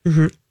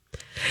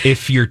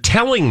 If you're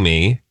telling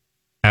me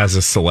as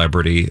a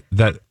celebrity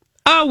that,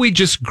 we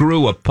just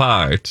grew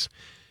apart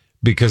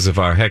because of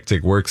our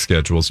hectic work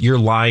schedules, you're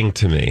lying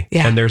to me.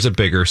 Yeah. And there's a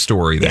bigger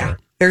story there.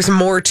 There's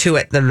more to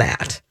it than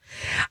that.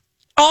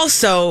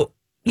 Also,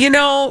 you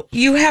know,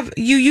 you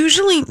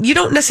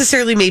don't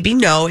necessarily maybe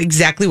know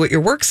exactly what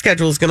your work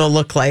schedule is going to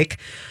look like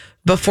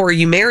before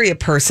you marry a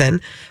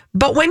person.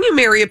 But when you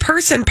marry a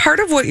person, part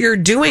of what you're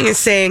doing is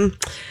saying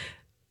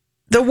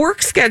the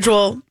work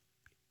schedule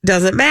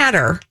doesn't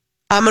matter.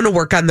 I'm going to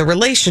work on the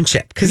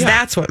relationship because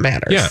that's what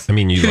matters. Yeah. I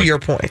mean, your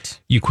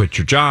point. You quit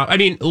your job. I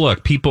mean,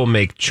 look, people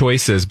make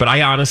choices, but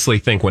I honestly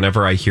think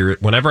whenever I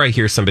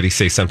hear somebody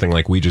say something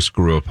like we just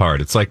grew apart,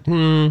 it's like,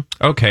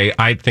 okay,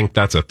 I think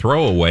that's a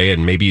throwaway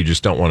and maybe you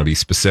just don't want to be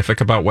specific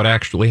about what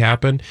actually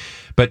happened.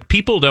 But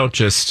people don't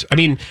just, I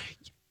mean,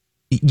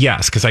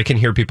 yes, because I can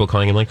hear people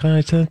calling in like,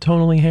 it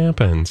totally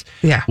happens.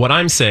 Yeah. What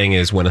I'm saying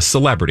is when a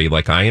celebrity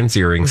like Ian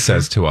Ziering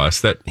says to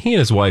us that he and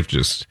his wife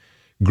just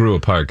grew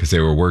apart because they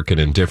were working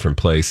in different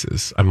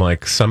places, I'm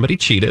like, somebody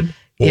cheated.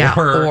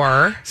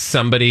 Or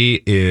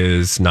somebody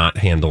is not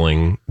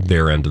handling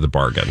their end of the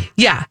bargain.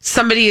 Yeah.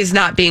 Somebody is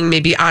not being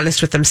maybe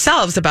honest with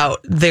themselves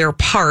about their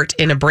part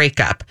in a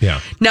breakup. Yeah.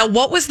 Now,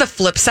 what was the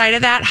flip side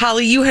of that?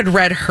 Holly, you had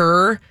read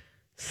her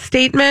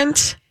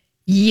statement.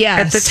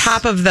 Yes. At the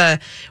top of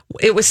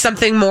it was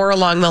something more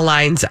along the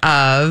lines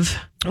of...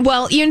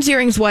 Well, Ian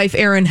Ziering's wife,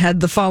 Erin, had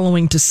the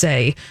following to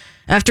say.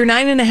 After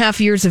 9.5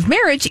 years of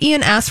marriage,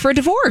 Ian asked for a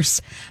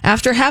divorce.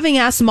 After having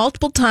asked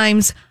multiple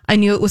times, I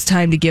knew it was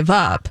time to give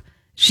up.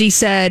 She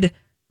said,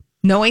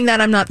 knowing that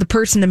I'm not the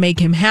person to make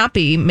him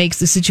happy makes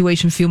the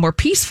situation feel more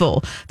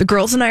peaceful. The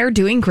girls and I are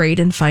doing great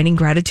and finding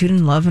gratitude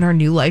and love in our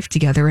new life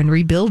together and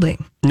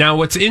rebuilding. Now,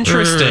 what's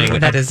interesting...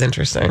 that is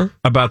interesting.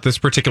 ...about this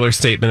particular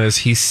statement is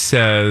he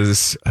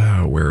says,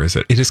 where is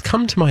it? It has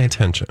come to my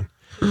attention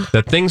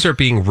that things are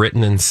being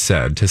written and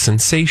said to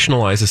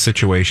sensationalize a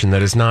situation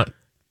that is not,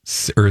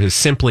 or is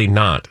simply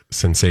not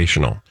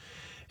sensational.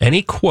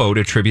 Any quote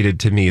attributed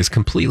to me is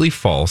completely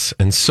false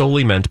and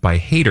solely meant by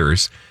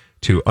haters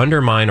to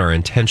undermine our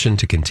intention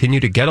to continue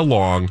to get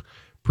along,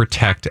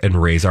 protect,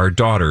 and raise our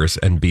daughters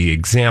and be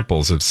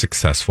examples of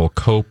successful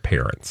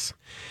co-parents.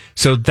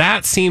 So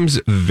that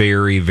seems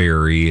very,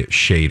 very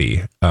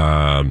shady.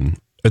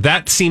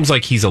 That seems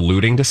like he's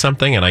alluding to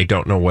something, and I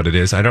don't know what it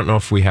is. I don't know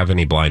if we have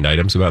any blind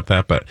items about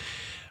that, but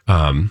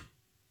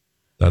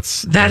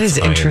that's is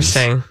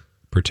interesting.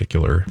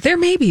 Particular. There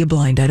may be a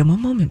blind item.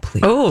 One moment,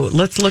 please. Oh,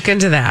 let's look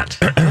into that.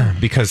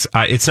 Because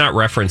it's not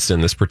referenced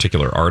in this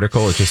particular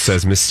article. It just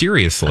says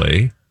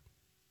mysteriously,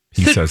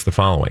 he says the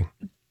following.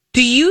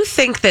 Do you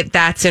think that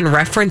that's in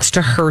reference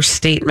to her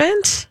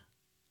statement?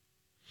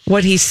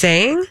 What he's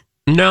saying?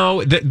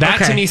 No,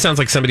 that to me sounds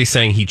like somebody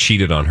saying he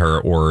cheated on her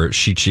or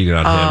she cheated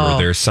on him or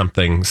there's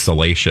something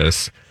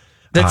salacious.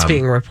 That's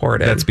being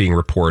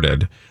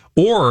reported.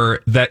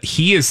 Or that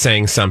he is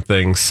saying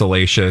something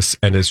salacious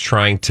and is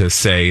trying to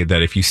say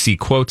that if you see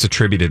quotes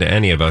attributed to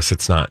any of us,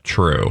 it's not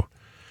true.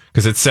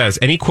 Because it says,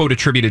 any quote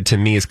attributed to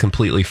me is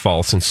completely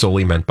false and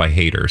solely meant by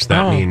haters.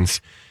 That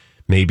means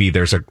maybe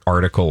there's an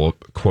article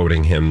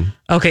quoting him.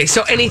 Okay,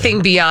 so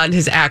anything beyond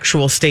his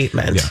actual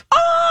statement. Yeah.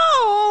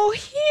 Oh,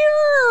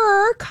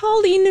 here,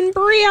 Colleen and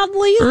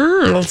Bradley.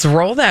 Let's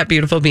roll that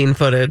beautiful bean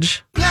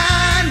footage.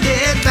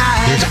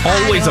 There's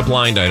always a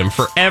blind item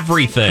for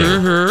everything.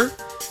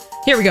 Mm-hmm.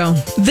 Here we go.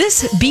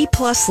 This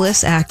B-plus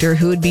list actor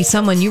who would be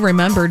someone you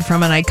remembered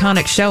from an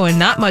iconic show and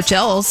not much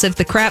else if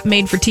the crap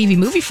made for TV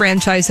movie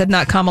franchise had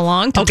not come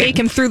along to take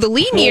him through the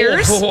lean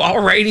years.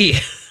 Alrighty.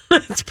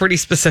 That's pretty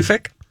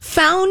specific.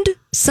 Found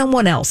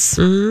someone else,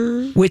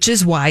 which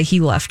is why he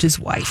left his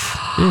wife.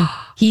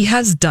 He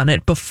has done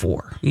it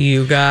before.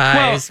 You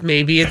guys,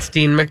 maybe it's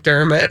Dean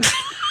McDermott.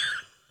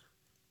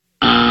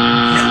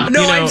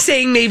 No, I'm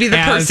saying maybe the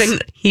person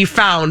he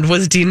found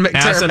was Dean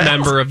McDermott. As a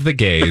member of the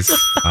gays,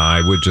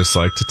 I would just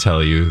like to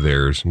tell you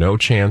there's no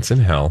chance in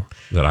hell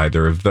that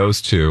either of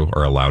those two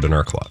are allowed in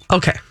our club.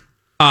 Okay.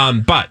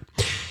 But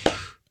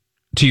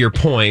to your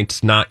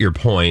point, not your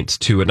point,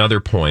 to another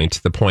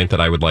point, the point that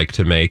I would like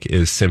to make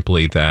is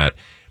simply that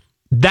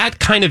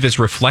kind of is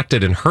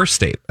reflected in her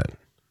statement.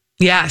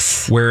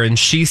 Yes. Wherein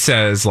she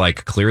says,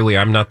 like, clearly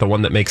I'm not the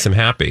one that makes him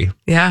happy.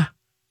 Yeah.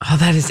 Oh,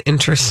 that is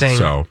interesting.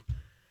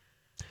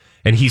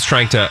 And he's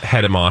trying to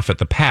head him off at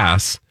the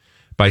pass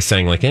by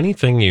saying like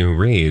anything you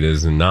read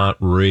is not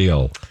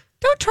real.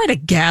 Don't try to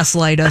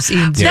gaslight us,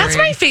 Ian. That's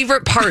my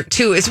favorite part,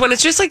 too, is when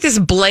it's just like this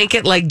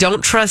blanket, like,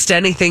 don't trust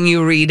anything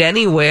you read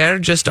anywhere,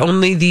 just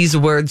only these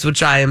words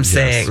which I am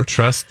saying.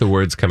 Trust the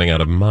words coming out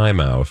of my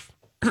mouth.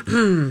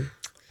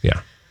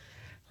 Yeah.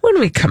 When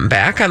we come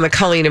back on the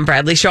Colleen and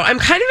Bradley Show, I'm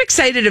kind of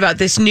excited about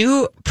this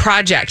new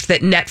project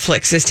that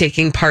Netflix is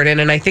taking part in,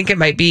 and I think it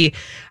might be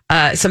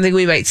something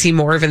we might see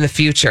more of in the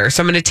future.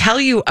 So I'm going to tell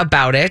you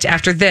about it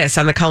after this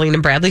on the Colleen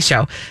and Bradley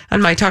Show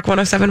on My Talk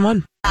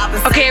 107.1.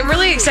 Okay, I'm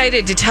really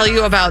excited to tell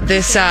you about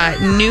this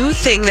new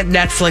thing that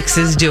Netflix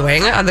is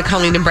doing on the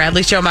Colleen and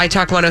Bradley Show, My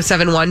Talk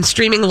 107.1,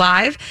 streaming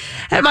live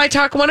at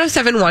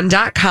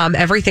MyTalk1071.com.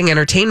 Everything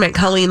Entertainment.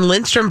 Colleen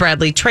Lindstrom,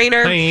 Bradley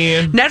Trainer.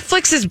 Hi.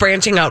 Netflix is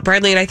branching out,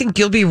 Bradley, and I think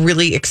you'll be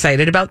really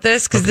excited about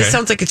this because this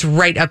sounds like it's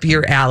right up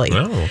your alley.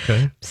 Oh,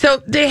 okay.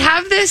 So they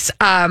have this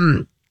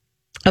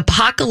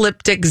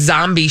apocalyptic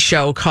zombie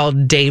show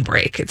called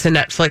Daybreak. It's a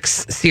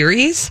Netflix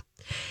series.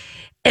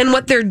 And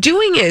what they're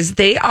doing is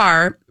they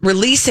are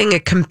releasing a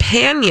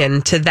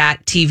companion to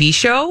that TV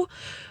show,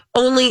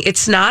 only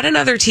it's not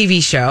another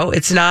TV show.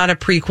 It's not a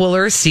prequel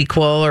or a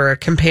sequel or a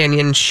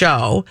companion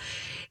show.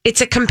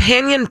 It's a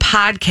companion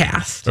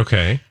podcast.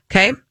 Okay.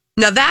 Okay.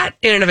 Now that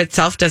in and of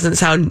itself doesn't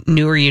sound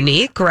new or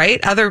unique, right?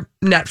 Other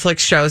Netflix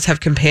shows have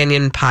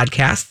companion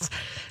podcasts.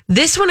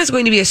 This one is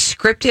going to be a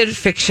scripted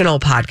fictional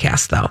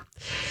podcast, though.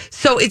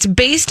 So it's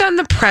based on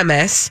the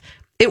premise.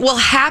 It will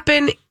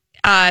happen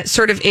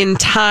sort of in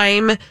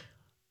time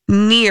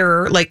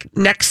near, like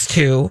next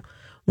to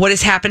what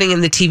is happening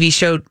in the TV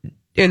show,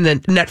 in the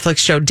Netflix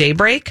show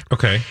Daybreak.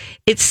 Okay.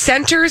 It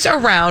centers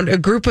around a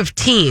group of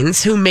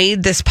teens who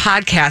made this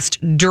podcast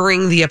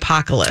during the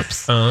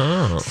apocalypse.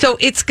 Oh. So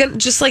it's going to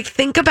just like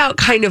think about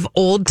kind of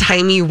old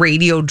timey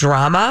radio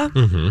drama.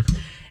 Mm-hmm.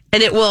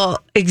 And it will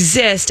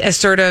exist as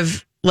sort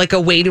of like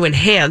a way to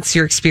enhance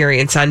your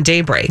experience on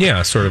Daybreak.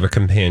 Yeah, sort of a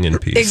companion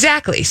piece.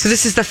 Exactly. So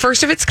this is the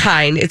first of its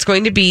kind. It's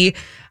going to be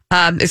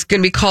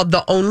called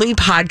The Only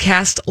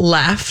Podcast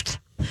Left.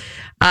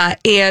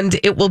 And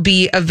it will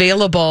be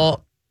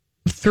available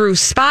through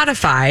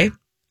Spotify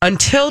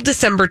until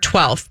December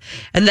 12th.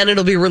 And then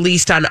it'll be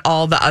released on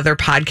all the other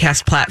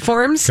podcast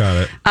platforms. Got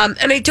it.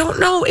 And I don't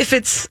know if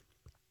it's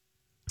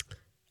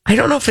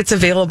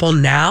available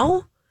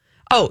now.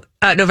 Oh,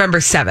 November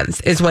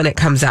 7th is when it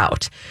comes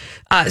out.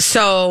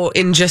 So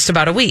in just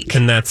about a week.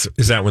 And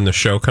is that when the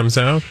show comes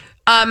out?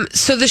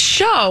 So the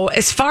show,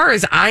 as far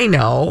as I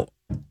know,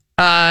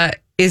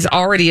 is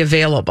already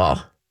available.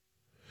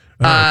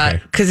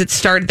 Because it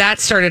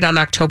started on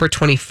October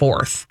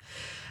 24th.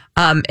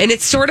 And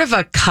it's sort of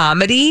a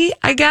comedy,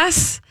 I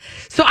guess.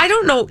 So I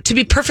don't know, to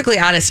be perfectly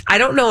honest, I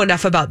don't know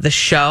enough about the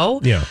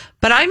show. Yeah.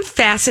 But I'm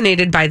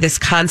fascinated by this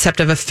concept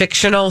of a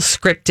fictional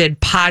scripted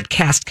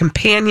podcast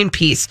companion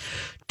piece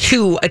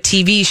to a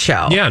TV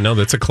show. Yeah, no,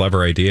 that's a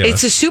clever idea.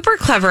 It's a super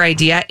clever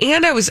idea.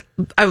 And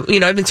I've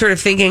been sort of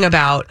thinking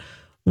about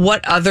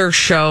what other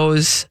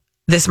shows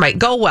this might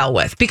go well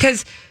with,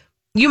 because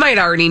you might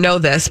already know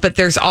this, but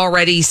there's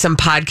already some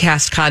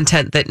podcast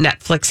content that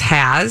Netflix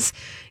has,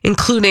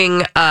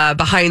 including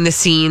behind the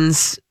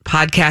scenes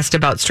podcast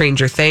about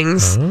Stranger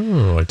Things.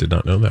 Oh, I did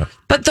not know that.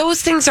 But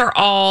those things are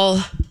all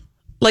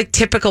like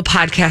typical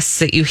podcasts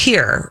that you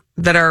hear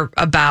that are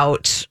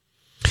about,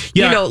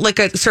 like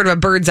a sort of a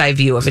bird's eye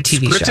view of a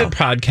TV show. Scripted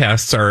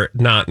podcasts are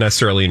not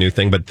necessarily a new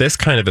thing, but this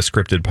kind of a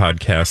scripted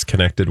podcast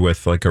connected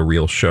with like a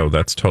real show,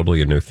 that's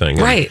totally a new thing.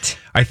 And right.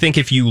 I think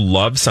if you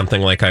love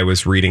something, like I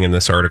was reading in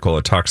this article,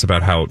 it talks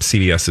about how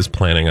CBS is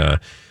planning a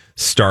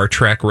Star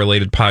Trek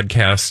related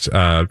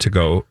podcast to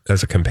go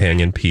as a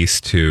companion piece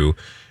to,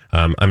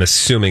 I'm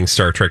assuming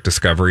Star Trek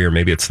Discovery, or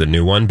maybe it's the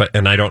new one,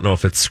 and I don't know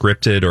if it's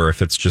scripted or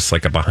if it's just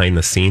like a behind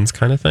the scenes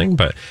kind of thing.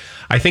 But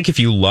I think if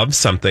you love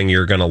something,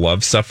 you're going to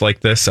love stuff like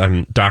this.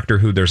 Doctor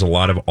Who, there's a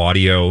lot of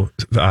audio.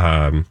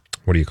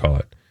 What do you call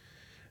it?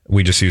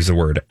 We just use the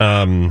word.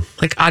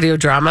 Like audio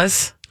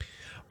dramas?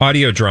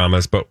 Audio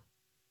dramas, but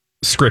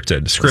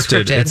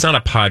scripted. It's not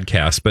a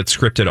podcast, but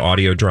scripted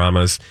audio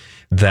dramas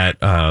that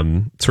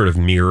sort of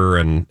mirror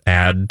and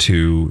add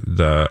to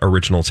the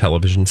original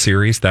television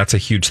series. That's a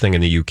huge thing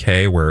in the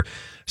UK, where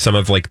some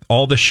of like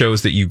all the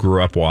shows that you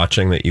grew up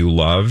watching that you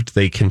loved,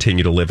 they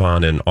continue to live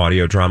on in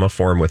audio drama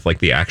form with like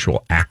the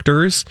actual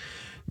actors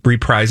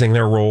reprising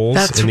their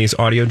roles in these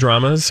audio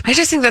dramas. I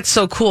just think that's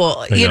so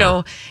cool. You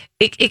know,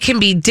 it can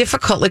be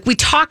difficult. Like we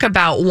talk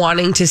about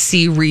wanting to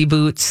see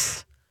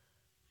reboots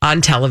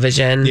on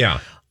television,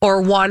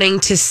 or wanting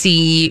to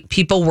see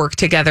people work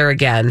together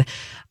again.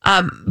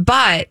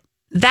 But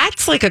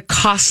that's like a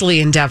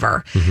costly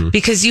endeavor,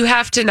 because you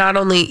have to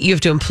you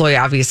have to employ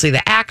obviously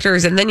the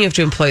actors, and then you have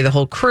to employ the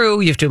whole crew.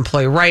 You have to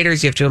employ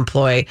writers. You have to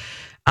employ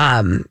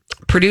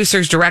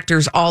producers,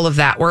 directors, all of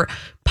that. Where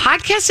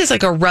podcast is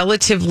like a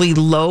relatively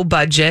low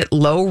budget,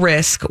 low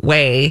risk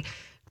way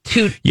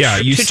to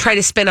try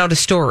to spin out a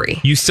story.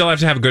 You still have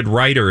to have good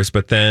writers,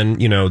 but then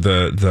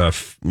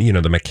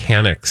the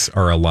mechanics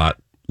are a lot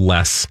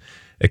less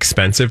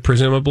expensive,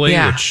 presumably,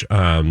 Yeah. which,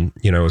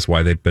 is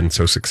why they've been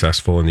so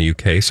successful in the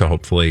UK. So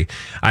hopefully,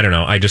 I don't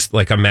know. I just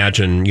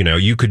imagine,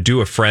 you could do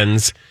a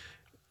Friends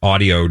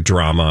audio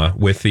drama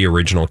with the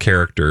original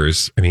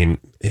characters. I mean,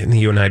 in the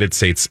United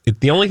States,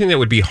 the only thing that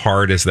would be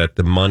hard is that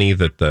the money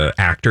that the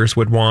actors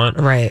would want,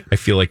 right, I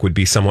feel like would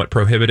be somewhat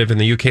prohibitive. In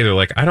the UK, they're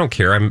like, I don't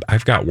care.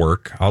 I've got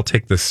work. I'll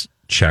take this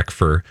check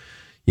for,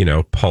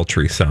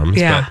 paltry sums.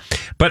 Yeah.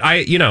 But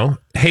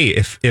hey,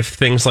 if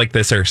things like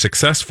this are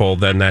successful,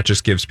 then that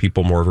just gives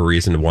people more of a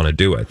reason to want to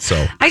do it.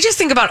 So I just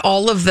think about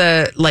all of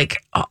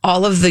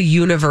the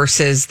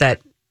universes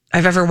that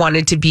I've ever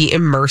wanted to be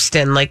immersed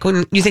in. Like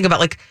when you think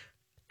about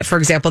for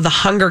example, the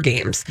Hunger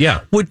Games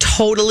would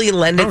totally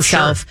lend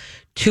itself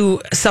to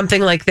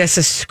something like this,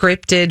 a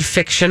scripted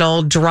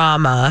fictional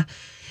drama,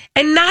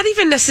 and not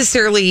even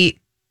necessarily,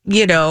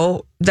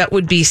 that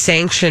would be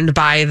sanctioned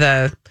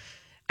by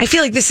I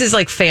feel like this is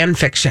like fan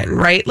fiction,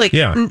 right?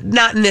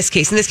 Not in this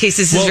case. In this case,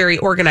 this is very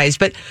organized,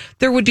 but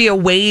there would be a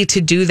way to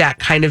do that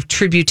kind of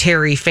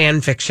tributary fan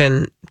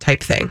fiction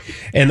type thing.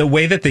 And the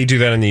way that they do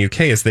that in the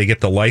UK is they get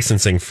the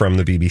licensing from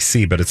the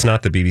BBC, but it's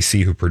not the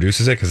BBC who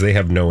produces it because they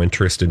have no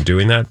interest in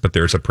doing that. But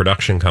there's a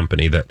production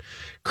company that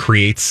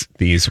creates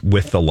these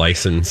with the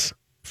license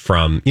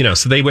from,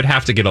 so they would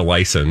have to get a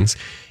license,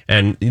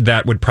 and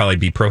that would probably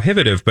be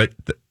prohibitive, but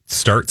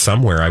start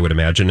somewhere, I would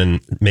imagine,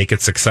 and make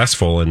it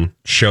successful and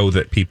show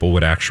that people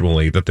would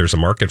that there's a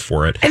market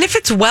for it. And if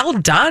it's well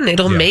done,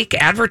 it'll make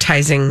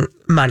advertising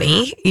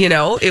money,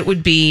 it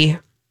would be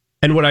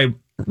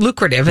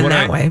lucrative in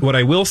that way. What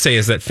I will say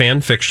is that fan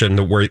fiction,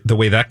 the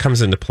way that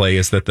comes into play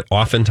is that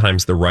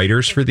oftentimes the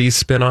writers for these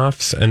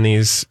spin-offs and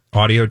these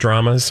audio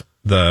dramas,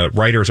 the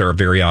writers are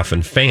very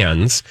often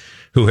fans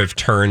who have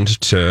turned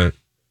to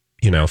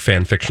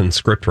fan fiction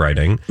script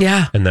writing.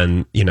 Yeah. And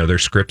then, their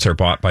scripts are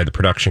bought by the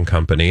production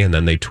company, and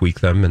then they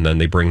tweak them, and then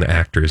they bring the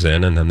actors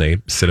in, and then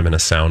they sit them in a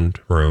sound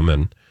room,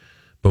 and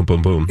boom,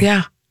 boom, boom.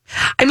 Yeah.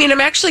 I mean,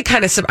 I'm actually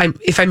kind of,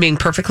 if I'm being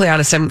perfectly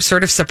honest, I'm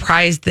sort of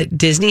surprised that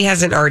Disney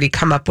hasn't already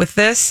come up with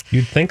this.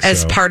 You'd think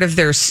as so. part of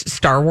their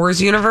Star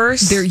Wars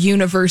universe. Their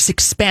universe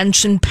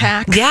expansion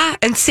pack. Yeah.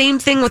 And same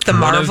thing with the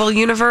Marvel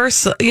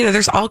universe.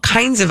 There's all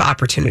kinds of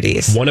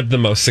opportunities. One of the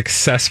most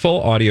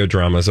successful audio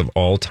dramas of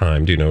all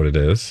time. Do you know what it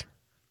is?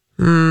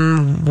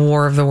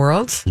 War of the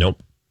Worlds?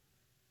 Nope.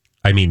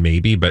 I mean,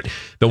 maybe, but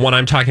the one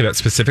I'm talking about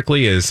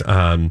specifically is,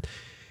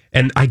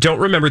 and I don't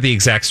remember the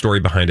exact story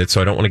behind it, so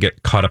I don't want to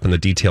get caught up in the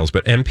details,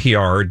 but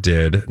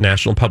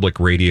National Public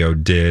Radio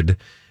did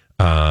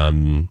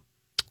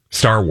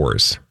Star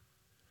Wars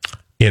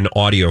in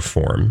audio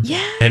form.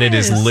 Yes. And it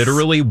is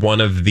literally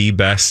one of the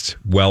best,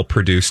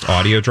 well-produced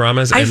audio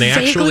dramas. And I they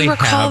vaguely actually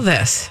recall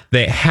this.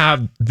 They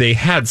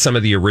had some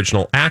of the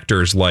original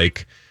actors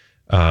like,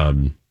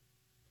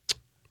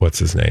 what's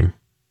his name?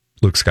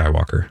 Luke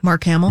Skywalker.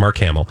 Mark Hamill.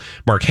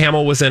 Mark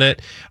Hamill was in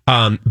it.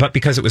 But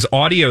because it was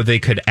audio, they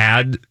could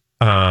add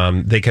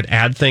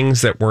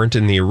things that weren't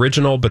in the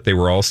original, but they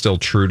were all still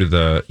true to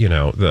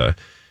the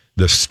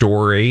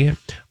story.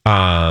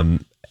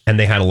 And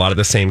they had a lot of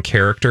the same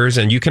characters,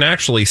 and you can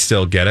actually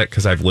still get it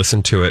because I've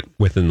listened to it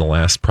within the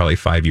last probably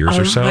 5 years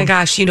or so. Oh my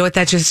gosh. You know what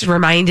that just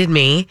reminded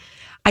me?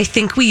 I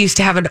think we used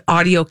to have an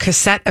audio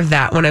cassette of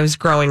that when I was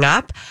growing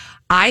up.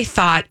 I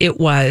thought it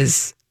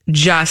was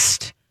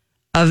just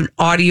an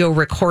audio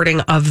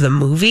recording of the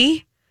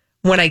movie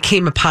when I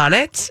came upon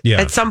it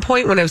at some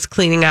point when I was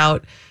cleaning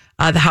out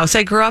the house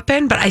I grew up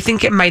in. But I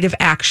think it might have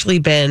actually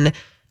been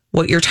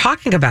what you're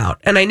talking about.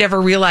 And I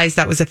never realized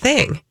that was a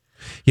thing.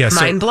 Yeah,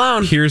 mind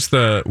blown. Here's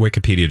the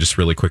Wikipedia just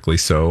really quickly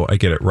so I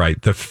get it right.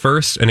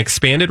 An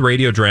expanded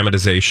radio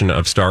dramatization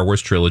of Star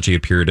Wars trilogy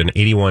appeared in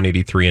 81,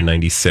 83, and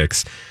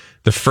 96.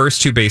 The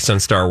first two based on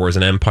Star Wars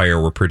and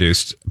Empire were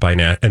produced by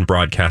and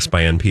broadcast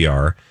by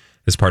NPR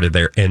as part of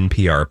their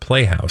NPR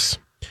Playhouse.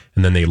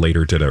 And then they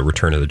later did a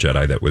Return of the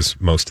Jedi that was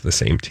most of the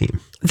same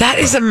team. That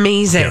is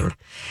amazing.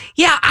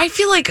 Yeah, I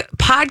feel like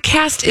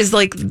podcast is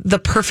like the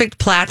perfect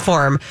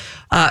platform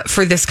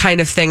for this kind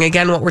of thing.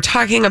 Again, what we're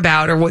talking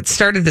about or what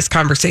started this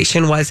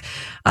conversation was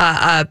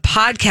a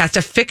podcast,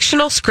 a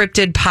fictional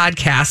scripted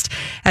podcast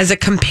as a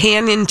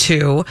companion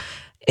to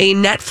a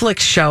Netflix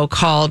show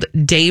called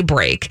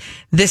Daybreak.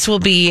 This will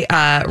be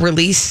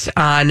released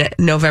on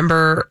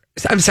November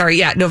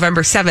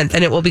 7th,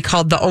 and it will be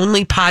called The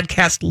Only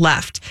Podcast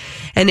Left.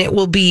 And it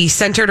will be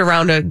centered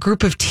around a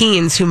group of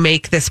teens who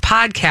make this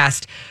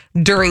podcast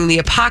during the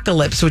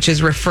apocalypse, which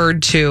is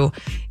referred to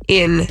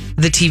in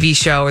the TV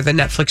show or the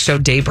Netflix show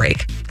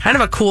Daybreak. Kind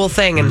of a cool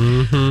thing.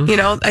 And,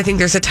 I think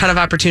there's a ton of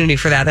opportunity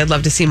for that. I'd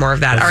love to see more of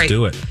that. Let's All right.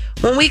 do it.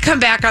 When we come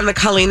back on the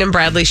Colleen and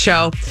Bradley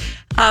show,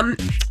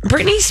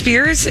 Britney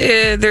Spears,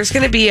 there's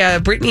going to be a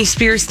Britney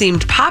Spears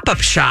themed pop-up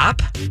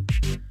shop.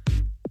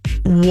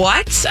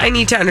 What? I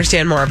need to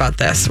understand more about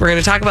this. We're going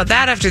to talk about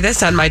that after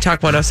this on My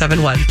Talk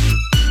 1071.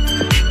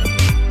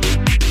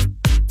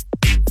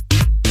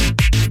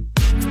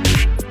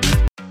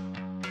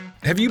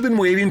 Have you been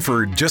waiting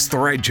for just the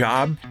right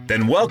job?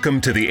 Then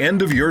welcome to the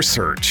end of your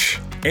search.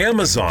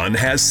 Amazon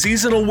has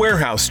seasonal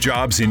warehouse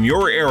jobs in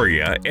your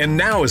area, and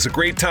now is a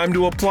great time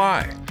to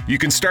apply. You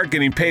can start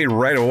getting paid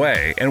right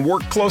away and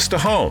work close to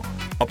home.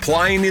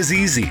 Applying is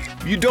easy.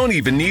 You don't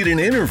even need an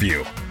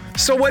interview.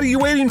 So what are you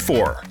waiting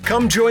for?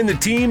 Come join the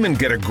team and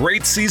get a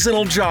great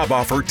seasonal job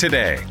offer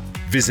today.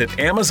 Visit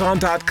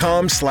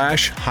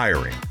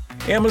Amazon.com/hiring.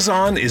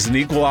 Amazon is an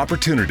equal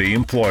opportunity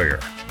employer.